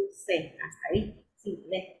focus, hasta ahí, sin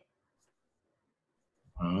D.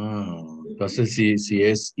 Entonces si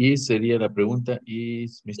es is, sería la pregunta,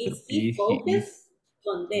 is Mr. Is he focused?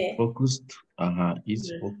 Con D. Focused.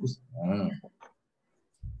 Is focused.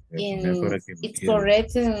 It's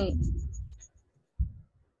correct.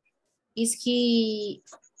 Is he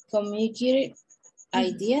communicating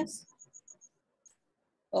ideas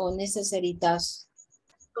or necessary tasks?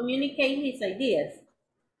 Communicate his ideas.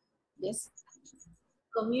 Yes.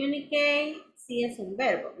 Communicate sí es un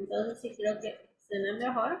verbo, entonces sí creo que suena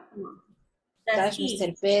mejor como does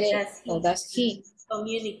Mr. Perez or does he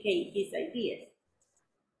communicate his ideas.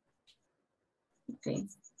 Okay.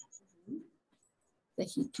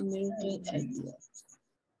 Does he communicate ideas?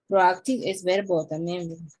 Proactive es verbo también.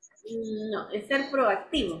 No, es ser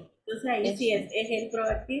proactivo. Entonces ahí sí es el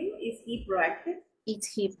proactivo. Is he proactive? Is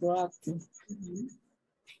he proactive?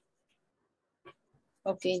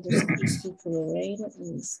 Okay, entonces is he collaborator?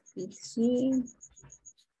 Is he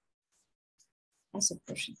as a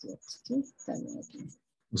positive attitude? También aquí.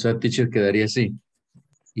 O sea, teacher, quedaría así.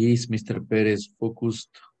 Is Mr. Perez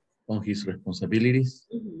focused on his responsibilities?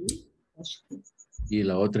 Y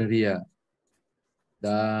la otra sería,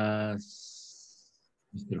 does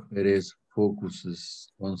Mr. Perez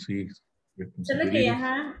focuses on his Solo que responsibilities?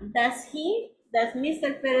 does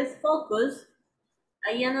Mr. Perez focus,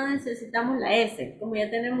 ahí ya no necesitamos la S, como ya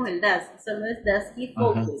tenemos el does, solo es does he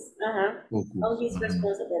focus, on his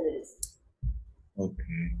responsibilities.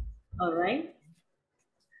 Okay. All right.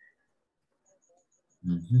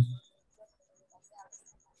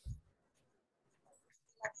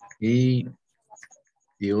 Y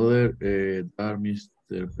the other, does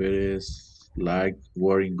Mr. Perez like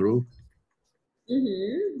working group?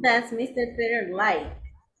 Does Mr. Perez like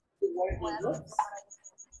to work in groups?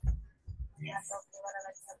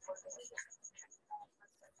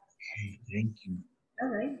 Okay, thank you. All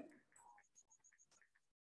right.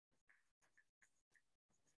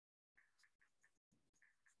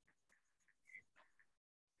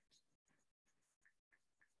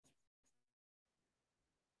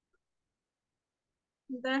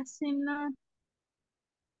 Does he not?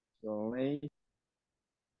 Sorry.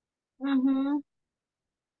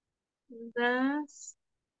 Does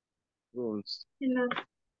Rules. he not?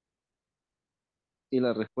 ¿Y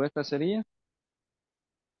la respuesta sería?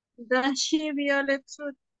 Does she violate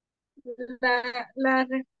truth? La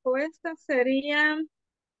respuesta sería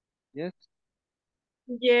Yes.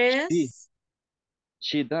 yes.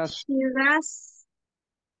 She does. She does.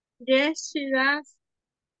 Yes, she does.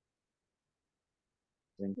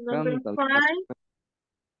 Number 5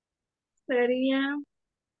 sería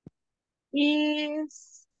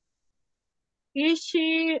is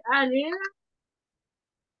she a leader?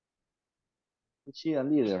 Is she a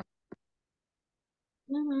leader?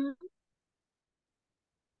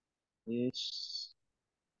 Is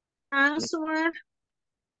Answer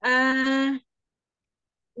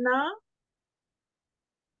no.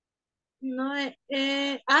 No,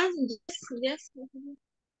 yes,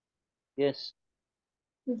 Yes.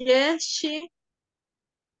 yes, she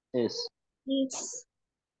Is. is.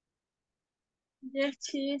 Yes,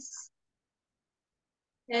 she is.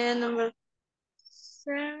 And number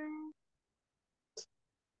 7.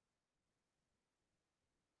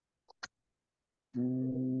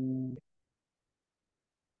 Mm,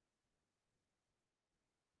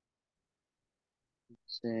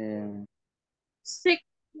 say, 6.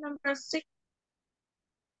 Number 6.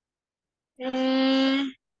 Uh,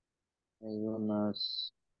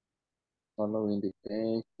 unas follow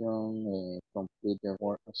indication, complete the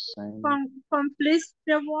work assignment. complete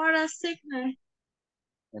the word assignment.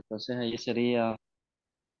 Entonces ahí sería,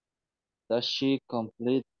 does she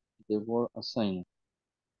complete the work assignment?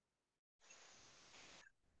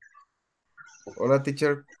 Hola,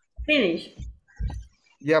 teacher. Finish.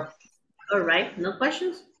 Yep. All right, no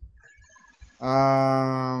questions?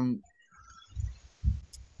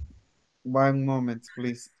 One moment,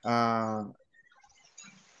 please.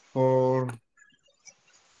 Por...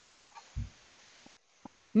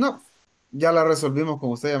 No, ya la resolvimos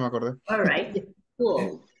con usted, ya me acordé. All right,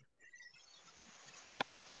 cool.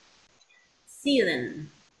 See you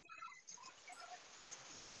then.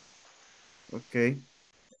 Ok.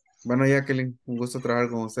 Bueno, Jacqueline, un gusto trabajar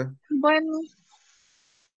con usted. Bueno,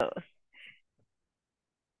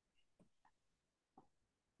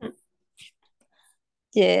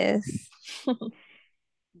 Yes.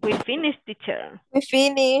 We finished, teacher. We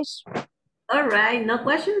finish. All right, no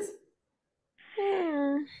questions?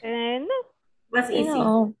 No. Was easy.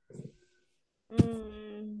 No.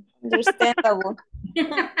 Understandable.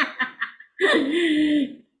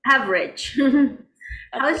 Average.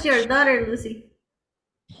 How's your daughter, Lucy?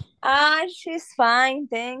 She's fine,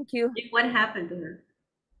 thank you. What happened to her?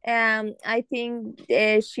 I think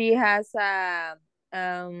she has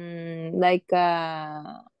like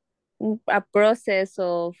a process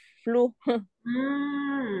of flu.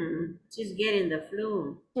 She's getting the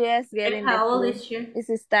flu. Yes, getting the How old flu. is she?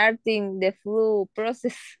 Is starting the flu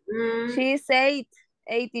process. She's 80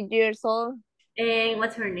 years old. And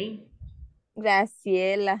what's her name?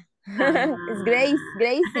 Graciela. It's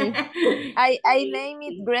Gracie. I name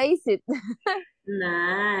it Gracie.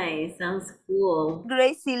 Nice, sounds cool.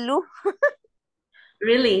 Gracie Lou.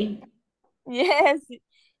 Really? Yes,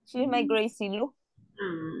 she's my Gracie Lou.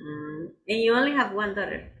 And you only have one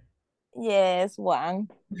daughter? Yes, one.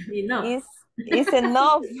 Enough. It's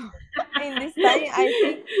enough. In this time, I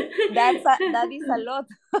think that is a lot.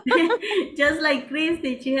 Just like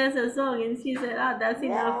Christy, she has a song and she said, "Oh, that's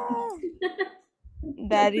enough."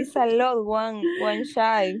 That is a lot. One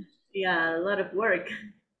child. Yeah, a lot of work.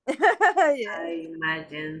 Yes. I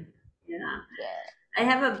imagine. Yeah. I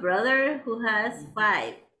have a brother who has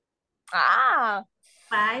 5.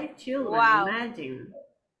 5 children. Wow. Imagine.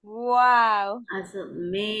 Wow. Has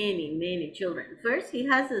many children. First, he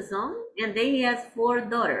has a son, and then he has 4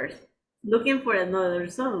 daughters. Looking for another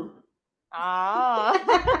son.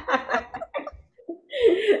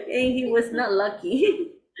 And he was not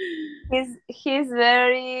lucky. He's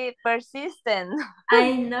very persistent.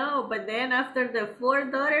 I know, but then after the 4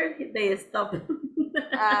 daughters, they stopped.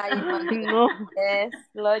 No. Yes,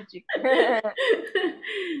 logic.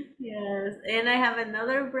 Yes, and I have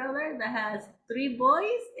another brother that has 3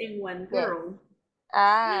 boys and 1 girl.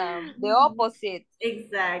 The opposite.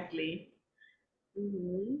 Exactly.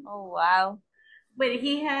 Mm-hmm. Oh, wow. But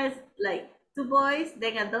he has like 2 boys,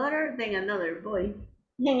 then a daughter, then another boy.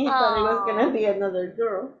 And he thought it was gonna be another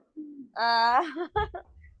girl.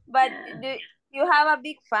 But you have a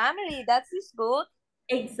big family. That is good.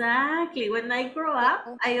 Exactly. When I grow up,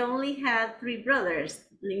 I only had 3 brothers,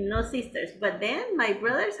 no sisters. But then my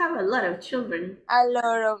brothers have a lot of children. A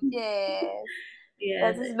lot of, yes.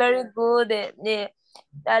 Yes. That is very good.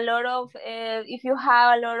 A lot of, if you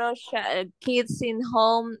have a lot of kids in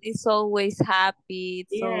home, it's always happy.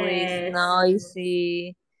 It's always Yes.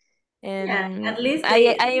 noisy. And Yeah, at least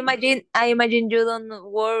I imagine you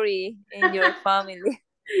don't worry in your family.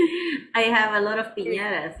 I have a lot of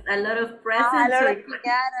piñatas, a lot of presents. A lot of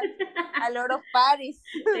piñatas, a lot of parties.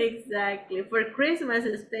 Exactly. For Christmas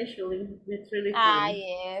especially. It's really fun.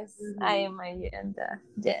 Yes. I imagine that.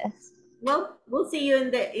 Yes. Well, we'll see you in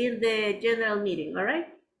the general meeting, all right?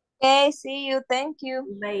 Okay, see you. Thank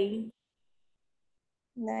you. Bye.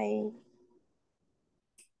 Bye.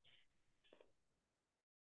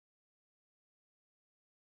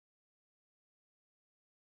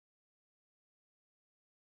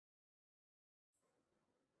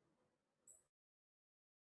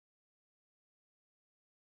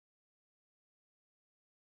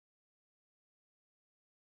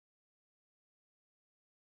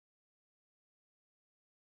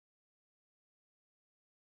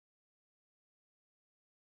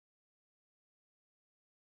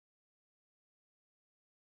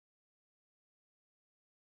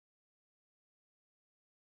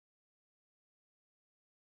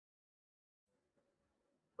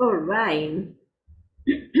 All right.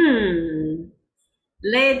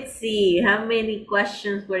 Let's see, how many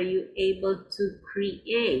questions were you able to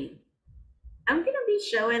create? I'm going to be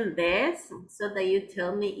showing this so that you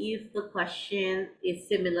tell me if the question is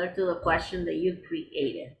similar to the question that you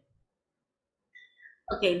created.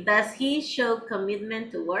 Okay, does he show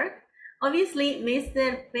commitment to work? Obviously,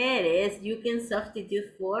 Mr. Perez, you can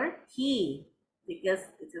substitute for he because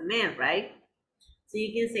it's a man, right? So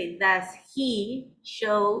you can say, does he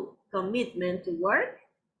show commitment to work?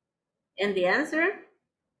 And the answer?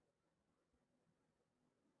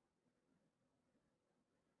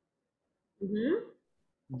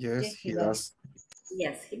 Yes, he does.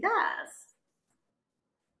 Yes, he does.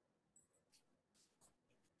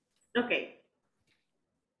 Okay.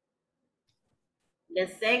 The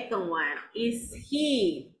second one, is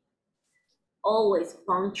he always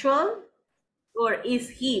punctual or is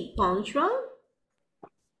he punctual?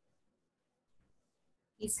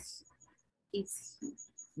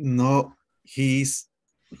 No, he's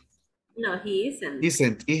No, he isn't.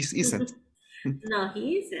 Isn't. No,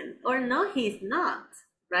 he isn't. Or no, he's not,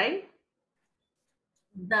 right?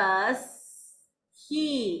 Does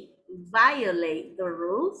he violate the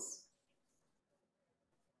rules?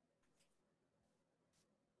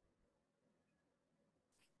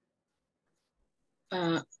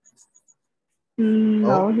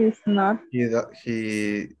 No, he's not. He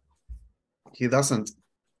doesn't.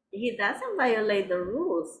 He doesn't violate the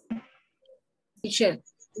rules. Teacher,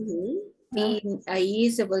 y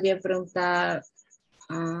ahí se podría preguntar,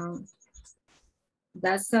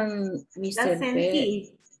 doesn't Mr. Doesn't Perez,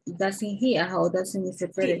 he? doesn't he, how doesn't Mr.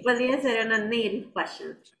 Sí, Perez? podría ser una negative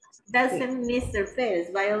question. Doesn't Mr. Perez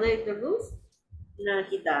violate the rules? No,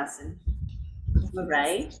 he doesn't. All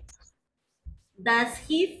right. Does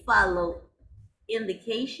he follow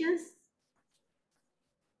indications?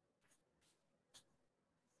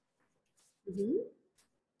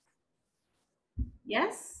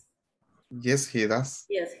 Yes? Yes, he does.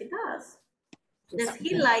 Yes, he does. Does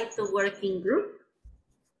he like to work in group?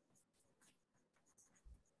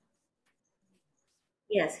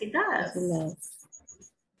 Yes, he does.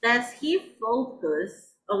 Does he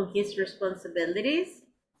focus on his responsibilities?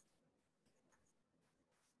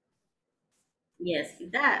 Yes, he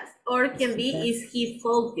does. Or can be, is he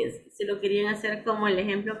focused? Si lo querían hacer como el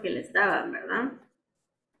ejemplo que les daban, ¿verdad?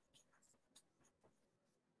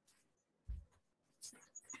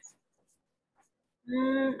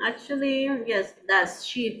 Actually, yes, does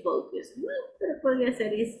she focus? Pero podría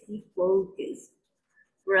ser, is he focused?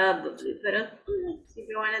 Probably, pero if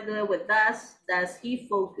you want to do it with does he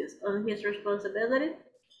focus on his responsibility?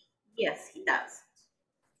 Yes, he does.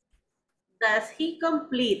 Does he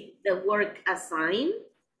complete the work assigned?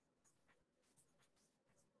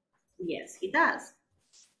 Yes, he does.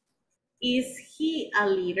 Is he a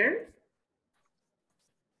leader?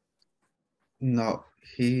 No,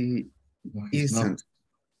 he isn't.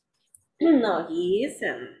 No, he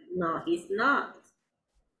isn't. No, he's not.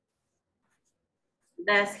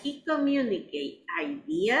 Does he communicate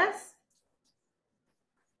ideas?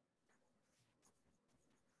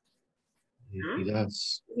 He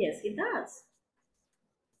does. Yes, he does.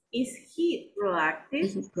 Is he proactive?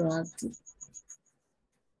 Is he proactive?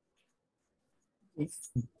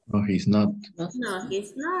 Yes. No, he's not. No,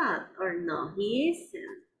 he's not. Or no, he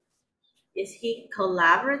isn't. Is he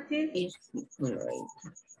collaborative? Is he collaborative?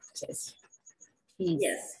 Yes.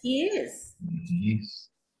 Yes, he is. He is.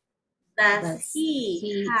 Does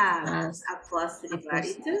he have a positive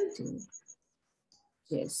attitude?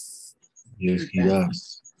 Yes. Yes, he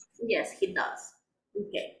does. Yes, he does.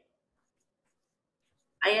 Okay.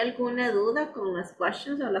 ¿Hay alguna duda con las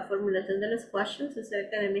questions o la formulación de las questions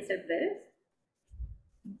acerca de Mr. Pérez?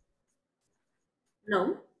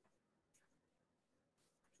 No.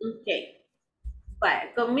 Ok.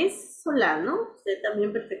 Vale, con Miss Solano, usted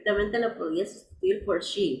también perfectamente la podía sustituir por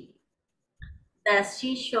she. Does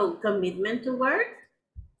she show commitment to work?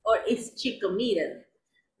 Or is she committed?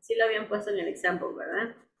 Sí lo habían puesto en el example,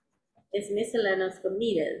 ¿verdad? Is Miss Solano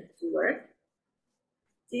committed to work?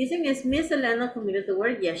 Si dicen, ¿es Miss Solano committed to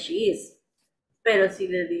work? Yes, she is. Pero si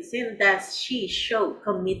le dicen, does she show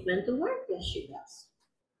commitment to work? Yes, she does.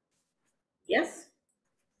 Yes.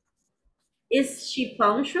 Is she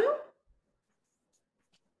punctual?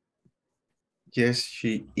 Yes,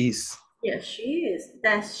 she is. Yes, she is.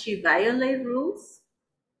 Does she violate rules?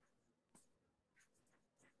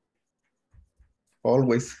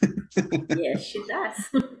 Always. Yes, she does.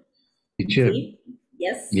 Teacher, Sí.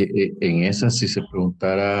 Yes. en esa si se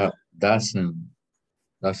preguntara, doesn't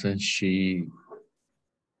she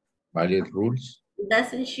violate rules?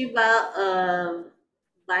 Doesn't she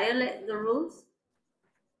violate the rules?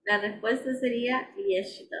 La respuesta sería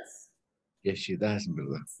yes, she does. Yes, she does,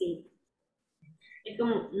 ¿verdad? Sí. Es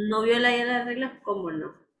como, no viola ya las reglas, ¿cómo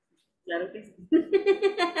no? Claro que sí.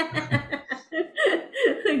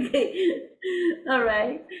 Okay. All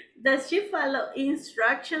right. Does she follow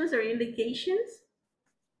instructions or indications?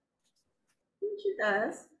 She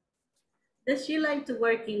does. Does she like to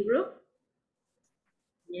work in group?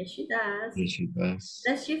 Yes, she does. Yes, she does.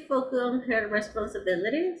 Does she focus on her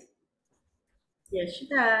responsibilities? Yes, she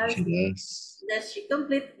does. Yes, she does. Does she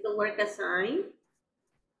complete the work assigned?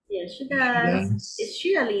 Yes, she Yes, does. she does. Is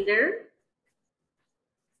she a leader?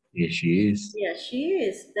 Yes, she is. Yes, she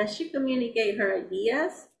is. Does she communicate her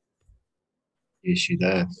ideas? Yes, she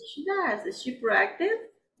does. Yes, she does. Is she proactive?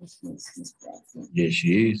 Yes,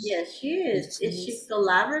 she is. Yes, she is. Yes, she Is she is.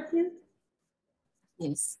 collaborative?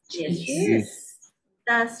 Yes. Yes, she Yes. is.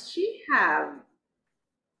 Does she have?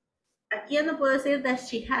 Aquí ya no puedo decir does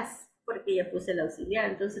she has, porque ya puse el auxiliar,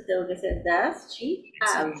 entonces tengo que decir does she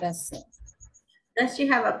have? Does she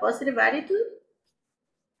have a positive attitude?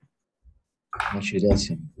 No, she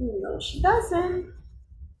doesn't. No, she doesn't.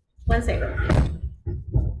 1 second.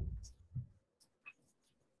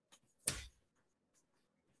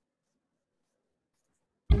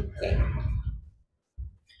 Okay.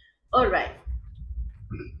 All right.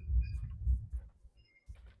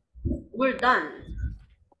 We're done.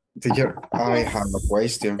 Teacher, I have a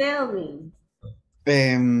question. Tell me.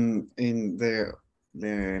 En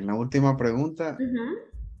la última pregunta, Ujú.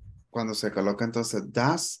 cuando se coloca entonces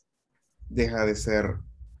does, deja de ser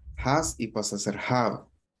has y pasa a ser have.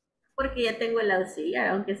 Porque ya tengo el auxiliar,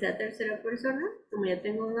 aunque sea tercera persona, como ya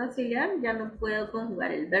tengo un auxiliar, ya no puedo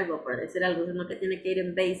conjugar el verbo, por decir algo, sino que tiene que ir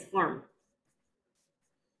en base form.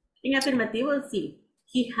 En afirmativo, sí.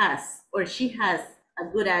 He has or she has a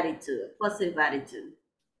good attitude, a positive attitude.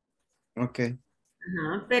 Ok.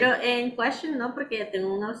 Ajá. Pero en question no, porque ya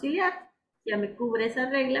tengo un auxiliar, ya me cubre esa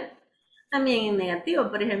regla. También en negativo,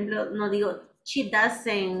 por ejemplo, no digo she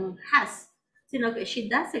doesn't has, sino que she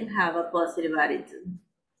doesn't have a positive attitude.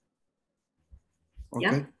 Ok.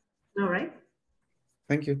 Yeah? All right.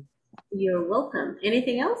 Thank you. You're welcome.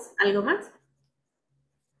 Anything else? ¿Algo más?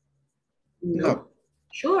 No.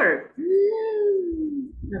 Sure.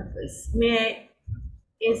 No, pues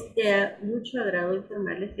es de mucho agrado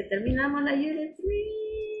informarles que terminamos la Unit 3.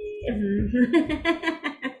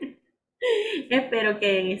 Espero que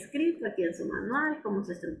hayan escrito aquí en su manual cómo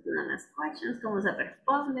se estructuran las questions, cómo se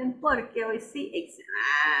responden, porque hoy sí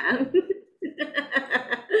examen.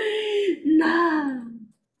 No.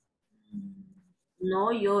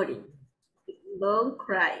 No lloren. Don't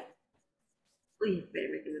cry. Uy,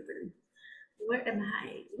 espérame que me perdí. Where am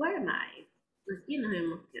I? Where am I? Aquí nos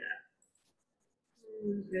hemos quedado.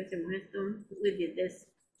 Hacemos esto. We did this.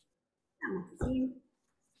 Estamos así.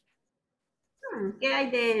 ¿Qué hay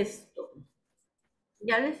de esto?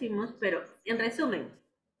 Ya lo hicimos, pero en resumen.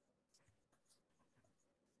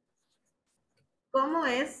 ¿Cómo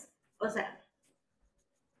es? O sea,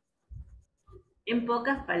 en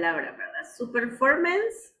pocas palabras, ¿verdad? Su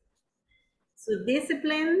performance, su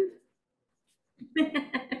discipline.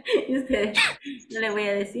 Y ustedes, no le voy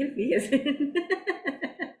a decir, fíjese.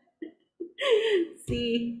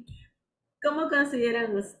 Sí. ¿Cómo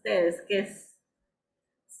consideran ustedes que es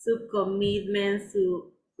su commitment,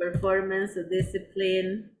 su performance, su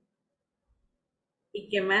discipline? ¿Y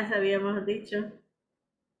qué más habíamos dicho?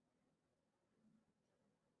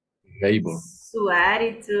 Labor. Su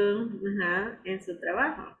attitude, en su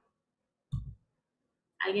trabajo.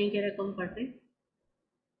 ¿Alguien quiere compartir?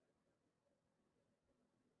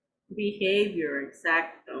 Behavior,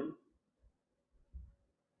 exacto.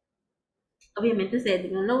 Obviamente ustedes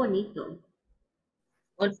digan lo bonito.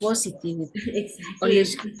 All positive. Exactly.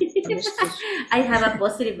 I have a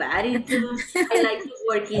positive attitude. I like to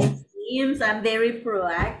work in teams. I'm very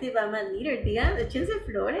proactive. I'm a leader. Digan, échense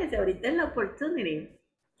flores. Ahorita es la opportunity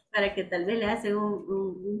para que tal vez le hacen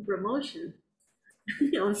un promotion.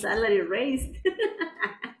 Un salary raise.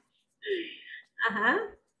 Ajá.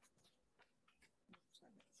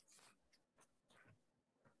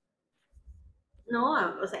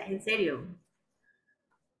 No, o sea, en serio.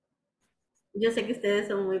 Yo sé que ustedes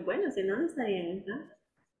son muy buenos, si no, no estarían acá.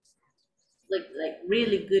 Like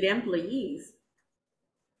really good employees.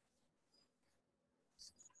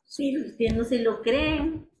 Si ustedes no se lo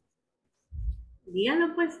creen,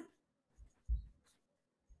 díganlo pues.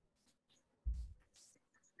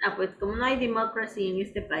 Ah, pues como no hay democracy en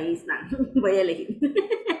este país, no, voy a elegir.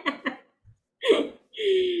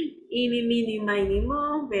 Y ni mini, ni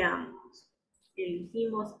mo, veamos.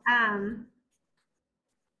 Elegimos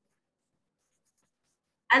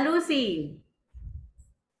a Lucy.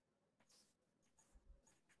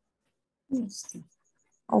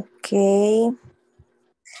 Okay.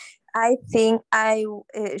 I think I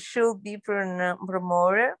should be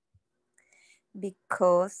promoted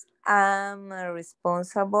because I'm a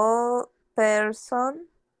responsible person.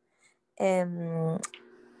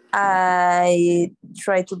 I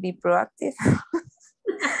try to be proactive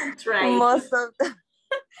most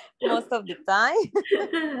of the time.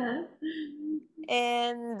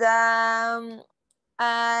 And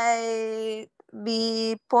I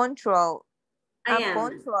be punctual. I am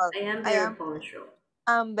very punctual.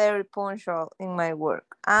 I'm very punctual in my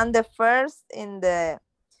work. I'm the first in the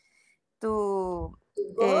to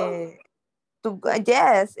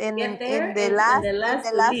yes, in the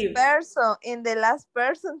last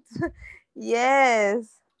person.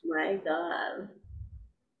 Yes. My God.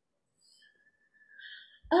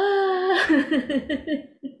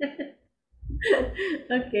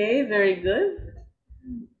 Okay, very good.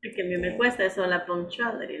 Porque a mí me cuesta eso la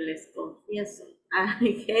punctuality, les confieso. I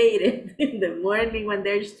hate it in the morning when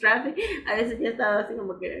there's traffic. A veces ya estaba así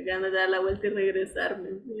como que ganas de dar la vuelta y regresarme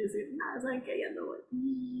y decir, no, saben que ya no voy.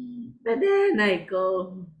 But then I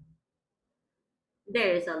go.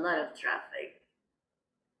 There is a lot of traffic.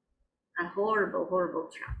 A horrible, horrible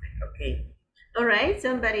traffic. Okay. All right,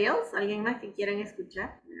 somebody else? ¿Alguien más que quieran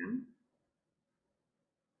escuchar? No.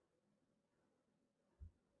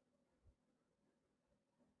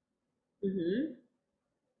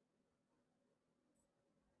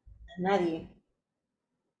 Nadie.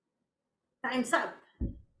 Time's up.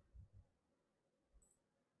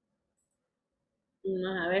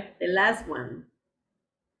 Vamos a ver, the last one.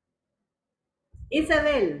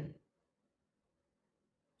 Isabel,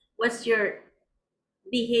 what's your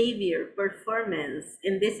behavior, performance,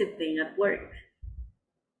 and discipline at work?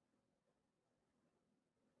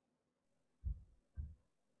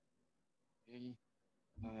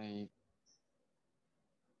 I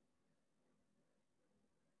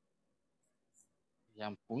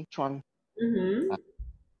am punctual at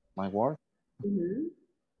my work,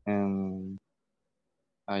 and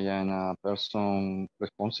I am a person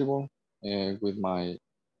responsible with my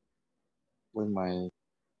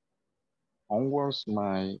homeworks,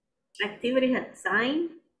 my activity assigned,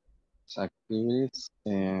 activities,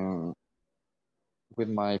 and with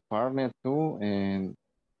my partner too,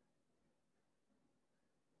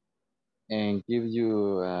 and give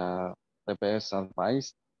you the best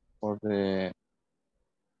advice for the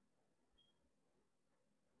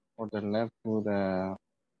left to the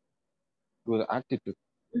good attitude.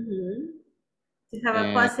 To have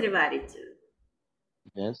a positive attitude.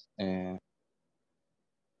 Yes, and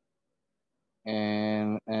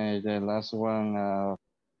the last one,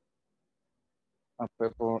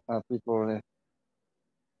 people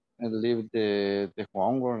leave the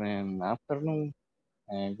homework in afternoon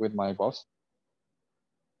with my boss.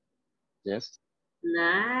 Yes.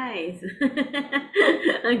 Nice.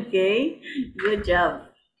 Okay, good job.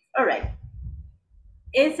 All right.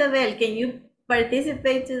 Isabel, can you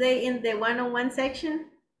participate today in the one-on-one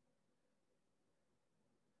section?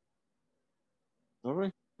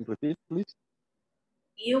 Sorry, repeat, please.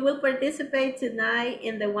 You will participate tonight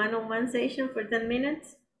in the one-on-one session for 10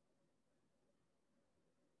 minutes?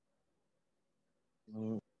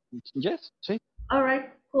 Yes, sí. All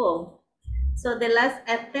right, cool. So the last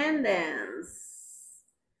attendance,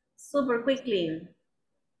 super quickly.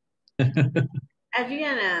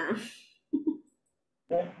 Adriana.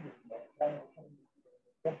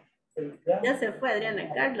 Ya se fue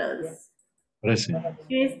Adriana. Carlos. Present.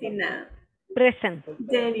 Cristina. Present.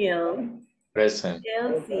 Daniel. Present.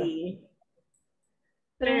 Elsie.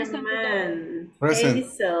 Present. Herman. Present.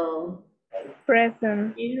 Hazel.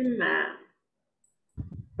 Present. Irma.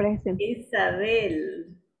 Present.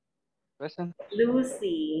 Isabel. Present.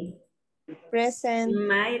 Lucy. Present.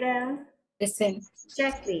 Mayra. Present.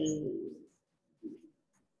 Jacqueline.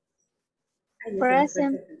 Ay,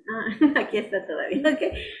 Present. aquí está todavía.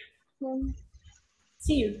 Okay.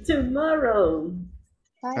 See you tomorrow.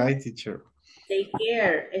 Hi, teacher. Take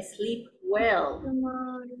care. Sleep well.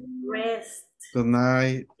 Rest. Good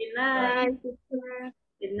night. Good night.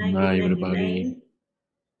 Good night. Bye, everybody.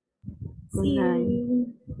 See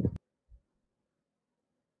you.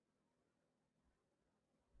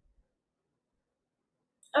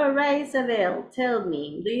 All right, Isabel, tell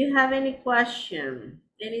me, do you have any question?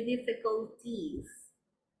 Any difficulties?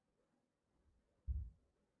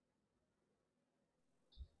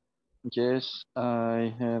 Yes,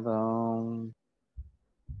 I had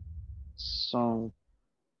some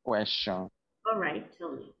question. All right,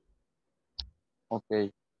 tell me.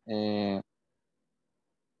 Okay. En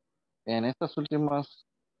estas últimas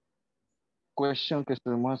question que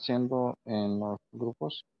estuvimos haciendo en los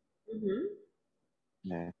grupos,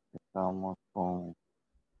 Estábamos con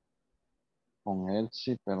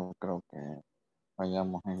Elsie, pero creo que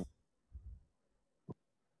fallamos en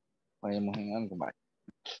algo más.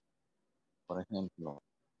 Por ejemplo,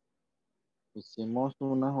 hicimos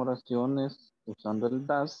unas oraciones usando el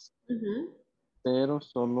das, pero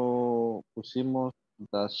solo pusimos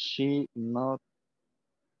does she not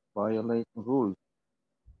violate rules.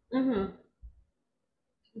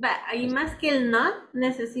 Ahí más que el not,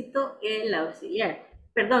 necesito el auxiliar.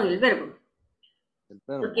 Perdón, el verbo. El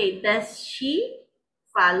verbo. Ok, does she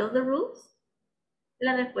follow the rules?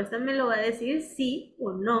 La respuesta me lo va a decir sí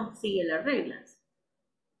o no sigue las reglas.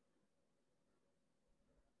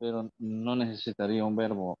 Pero no necesitaría un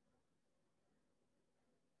verbo.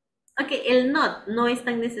 Ok, el not no es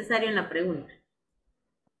tan necesario en la pregunta.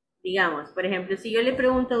 Digamos, por ejemplo, si yo le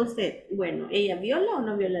pregunto a usted, bueno, ¿ella viola o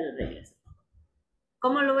no viola las reglas?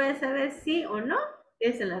 ¿Cómo lo voy a saber sí o no?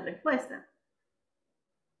 Esa es la respuesta.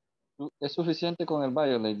 Es suficiente con el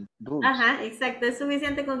violate rules. Ajá, exacto. Es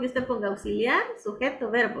suficiente con que usted ponga auxiliar, sujeto,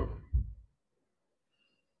 verbo.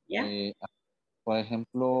 ¿Ya? Por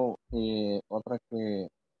ejemplo, otra que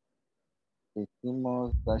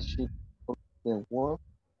hicimos, does she took the work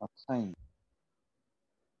assigned?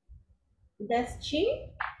 Does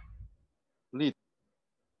she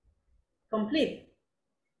complete?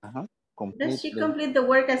 Ajá. Does she complete the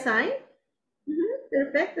work assigned?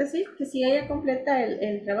 Perfecto, sí. Que si ella completa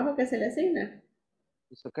el trabajo que se le asigna.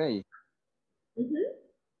 It's okay.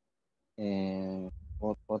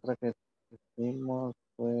 Otra que hicimos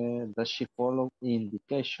fue, does she follow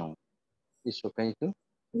indication? It's okay too.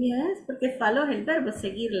 Yes, porque follow es el verbo,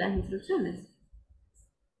 seguir las instrucciones.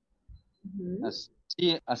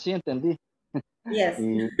 Así entendí. Yes.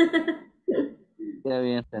 Ya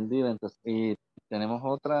había entendido. Entonces, y tenemos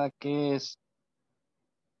otra que es,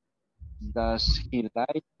 does he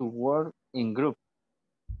like to work in group?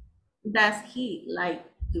 Does he like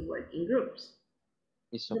to work in groups?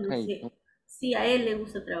 It's okay. Si a él le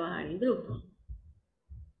gusta trabajar en grupo.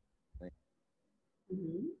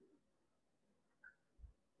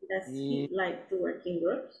 Does he like to work in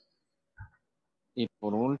groups? Y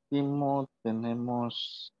por último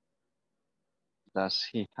tenemos, does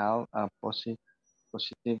he have a positive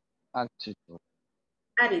attitude?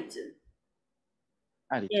 Attitude.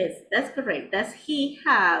 Yes, that's correct. Does he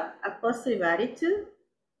have a positive attitude?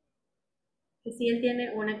 Que si él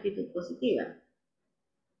tiene una actitud positiva.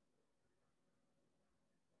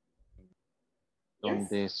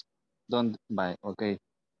 Ok,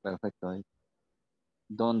 perfecto.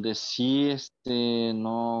 Donde sí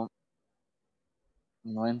no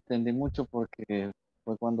entendí mucho porque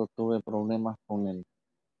fue cuando tuve problemas con el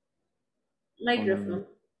micrófono.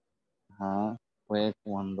 Fue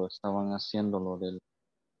cuando estaban haciendo lo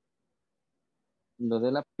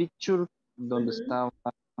de la picture, donde estaban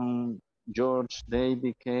George,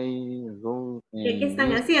 David, Kay, Rose. ¿Qué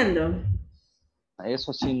están haciendo?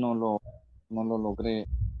 Eso sí no lo logré.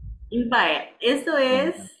 Vaya, eso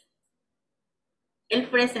es el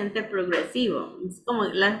presente progresivo. Es como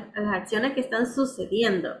las acciones que están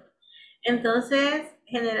sucediendo. Entonces,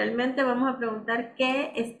 generalmente vamos a preguntar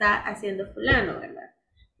qué está haciendo fulano, ¿verdad?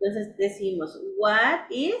 Entonces decimos, what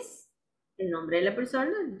is, el nombre de la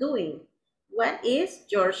persona, doing. What is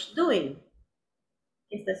George doing?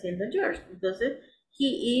 ¿Qué está haciendo George? Entonces,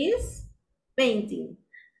 he is painting.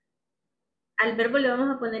 Al verbo le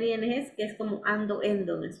vamos a poner ing, que es como ando,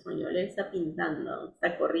 endo en español. Él está pintando,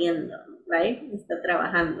 está corriendo, right? Está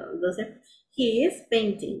trabajando. Entonces, he is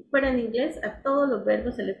painting. Pero en inglés a todos los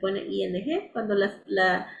verbos se le pone ing cuando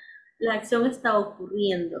la acción está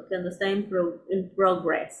ocurriendo, cuando está en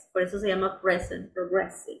progress. Por eso se llama present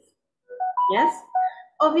progressive. ¿Yes?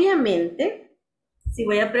 Obviamente, si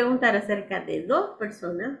voy a preguntar acerca de dos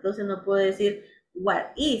personas, entonces no puedo decir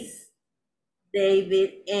what is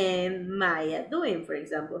David and Maya doing, for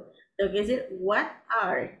example. Tengo que decir, what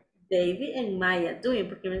are David and Maya doing?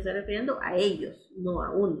 Porque me estoy refiriendo a ellos, no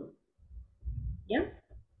a uno. ¿Ya?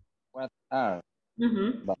 What are.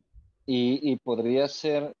 Y podría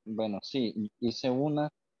ser, bueno, sí, hice una.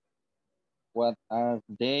 What are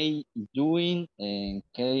they doing en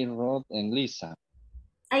Kay, Rod, en Lisa?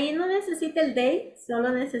 Ahí no necesita el they, solo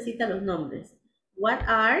necesita los nombres. What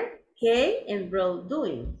are Kay and Rod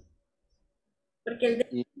doing? Porque el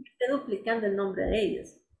they está duplicando el nombre de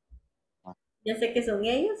ellos. Ya sé que son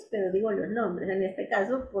ellos, pero digo los nombres en este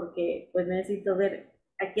caso porque pues necesito ver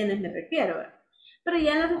a quiénes me refiero. Pero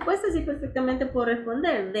ya en la respuesta sí perfectamente puedo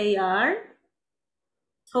responder. They are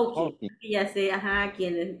talking. Ya sé,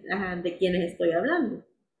 de quiénes estoy hablando.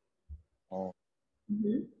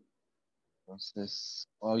 Entonces,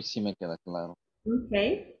 hoy sí me queda claro. Ok.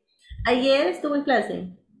 Ayer estuvo en clase.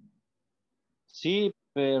 Sí,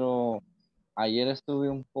 pero ayer estuve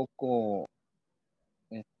un poco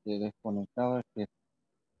desconectado, es que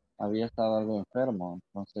había estado algo enfermo,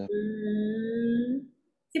 entonces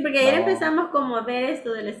Sí, porque ayer daba, empezamos como a ver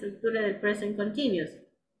esto de la estructura del present continuous.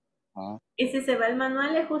 ah, Y si se va al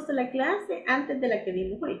manual es justo la clase antes de la que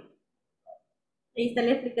vimos hoy. Ahí está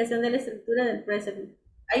la explicación de la estructura del present.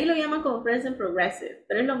 Ahí lo llaman como present progressive,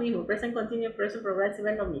 pero es lo mismo. Present continuous, present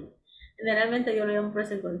progressive es lo mismo. Generalmente yo lo llamo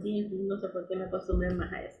present continuous, no sé por qué me acostumbré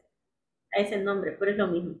más a ese nombre, pero es lo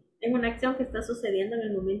mismo. Es una acción que está sucediendo en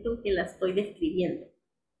el momento en que la estoy describiendo.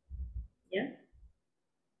 ¿Ya?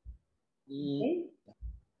 y Okay.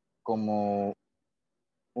 como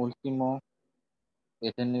último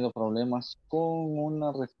he tenido problemas con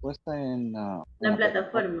una respuesta en La la plataforma.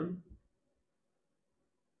 plataforma.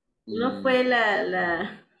 No Y fue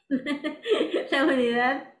la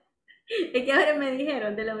unidad, es que ahora me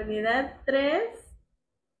dijeron de la unidad 3,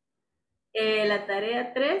 la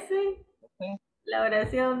tarea 13, la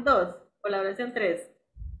oración 2 o la oración 3.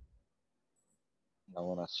 la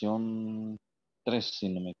oración 3, si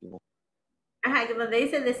no me equivoco. Ajá, que donde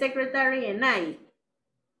dice the secretary and I.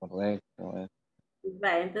 Correcto.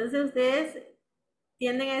 Va, entonces ustedes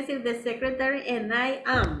tienden a decir the secretary and I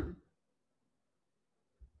am.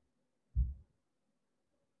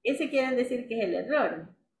 Ese quieren decir que es el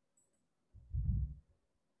error.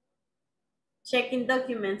 Checking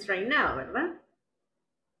documents right now, ¿verdad?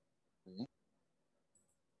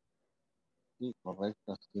 Sí,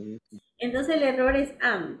 correcto. Sí. Entonces el error es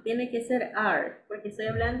am, tiene que ser are, porque estoy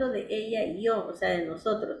hablando de ella y yo, o sea, de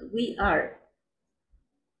nosotros. We are.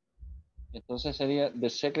 Entonces sería the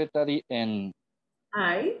secretary and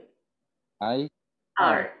I I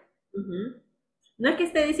are. are. No es que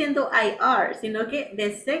esté diciendo I are, sino que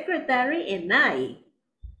the secretary and I.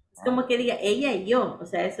 Es como que diga ella y yo, o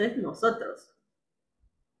sea, eso es nosotros.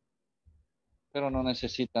 Pero no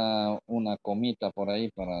necesita una comita por ahí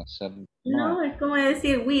para hacer. No, es como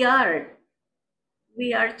decir we are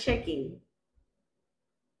checking.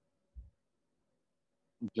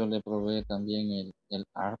 Yo le probé también el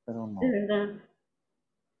are, pero De no. verdad.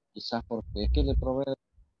 Quizás porque es que le probé de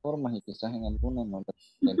formas y quizás en algunas no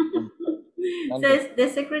le el punto. Tal vez. Says the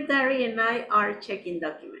secretary and I are checking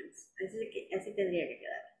documents. Así tendría que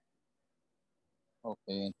quedar. Ok,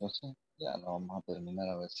 entonces ya lo vamos a terminar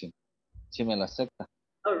a ver si me la acepta.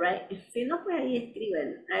 Alright. Si no, pues ahí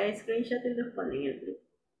escriben. Ahí screenshot y los ponen en el grupo.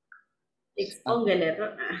 Exponga el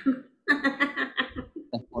error.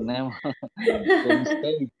 Ponemos the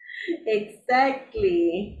mistake.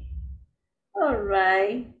 Exactly.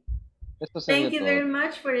 Alright. Esto sería Thank you todo. very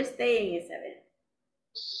much for staying, Isabel.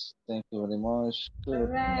 Thank you very much. Good night.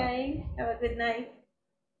 Alright. Have a good night.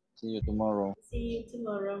 See you tomorrow. See you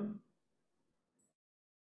tomorrow.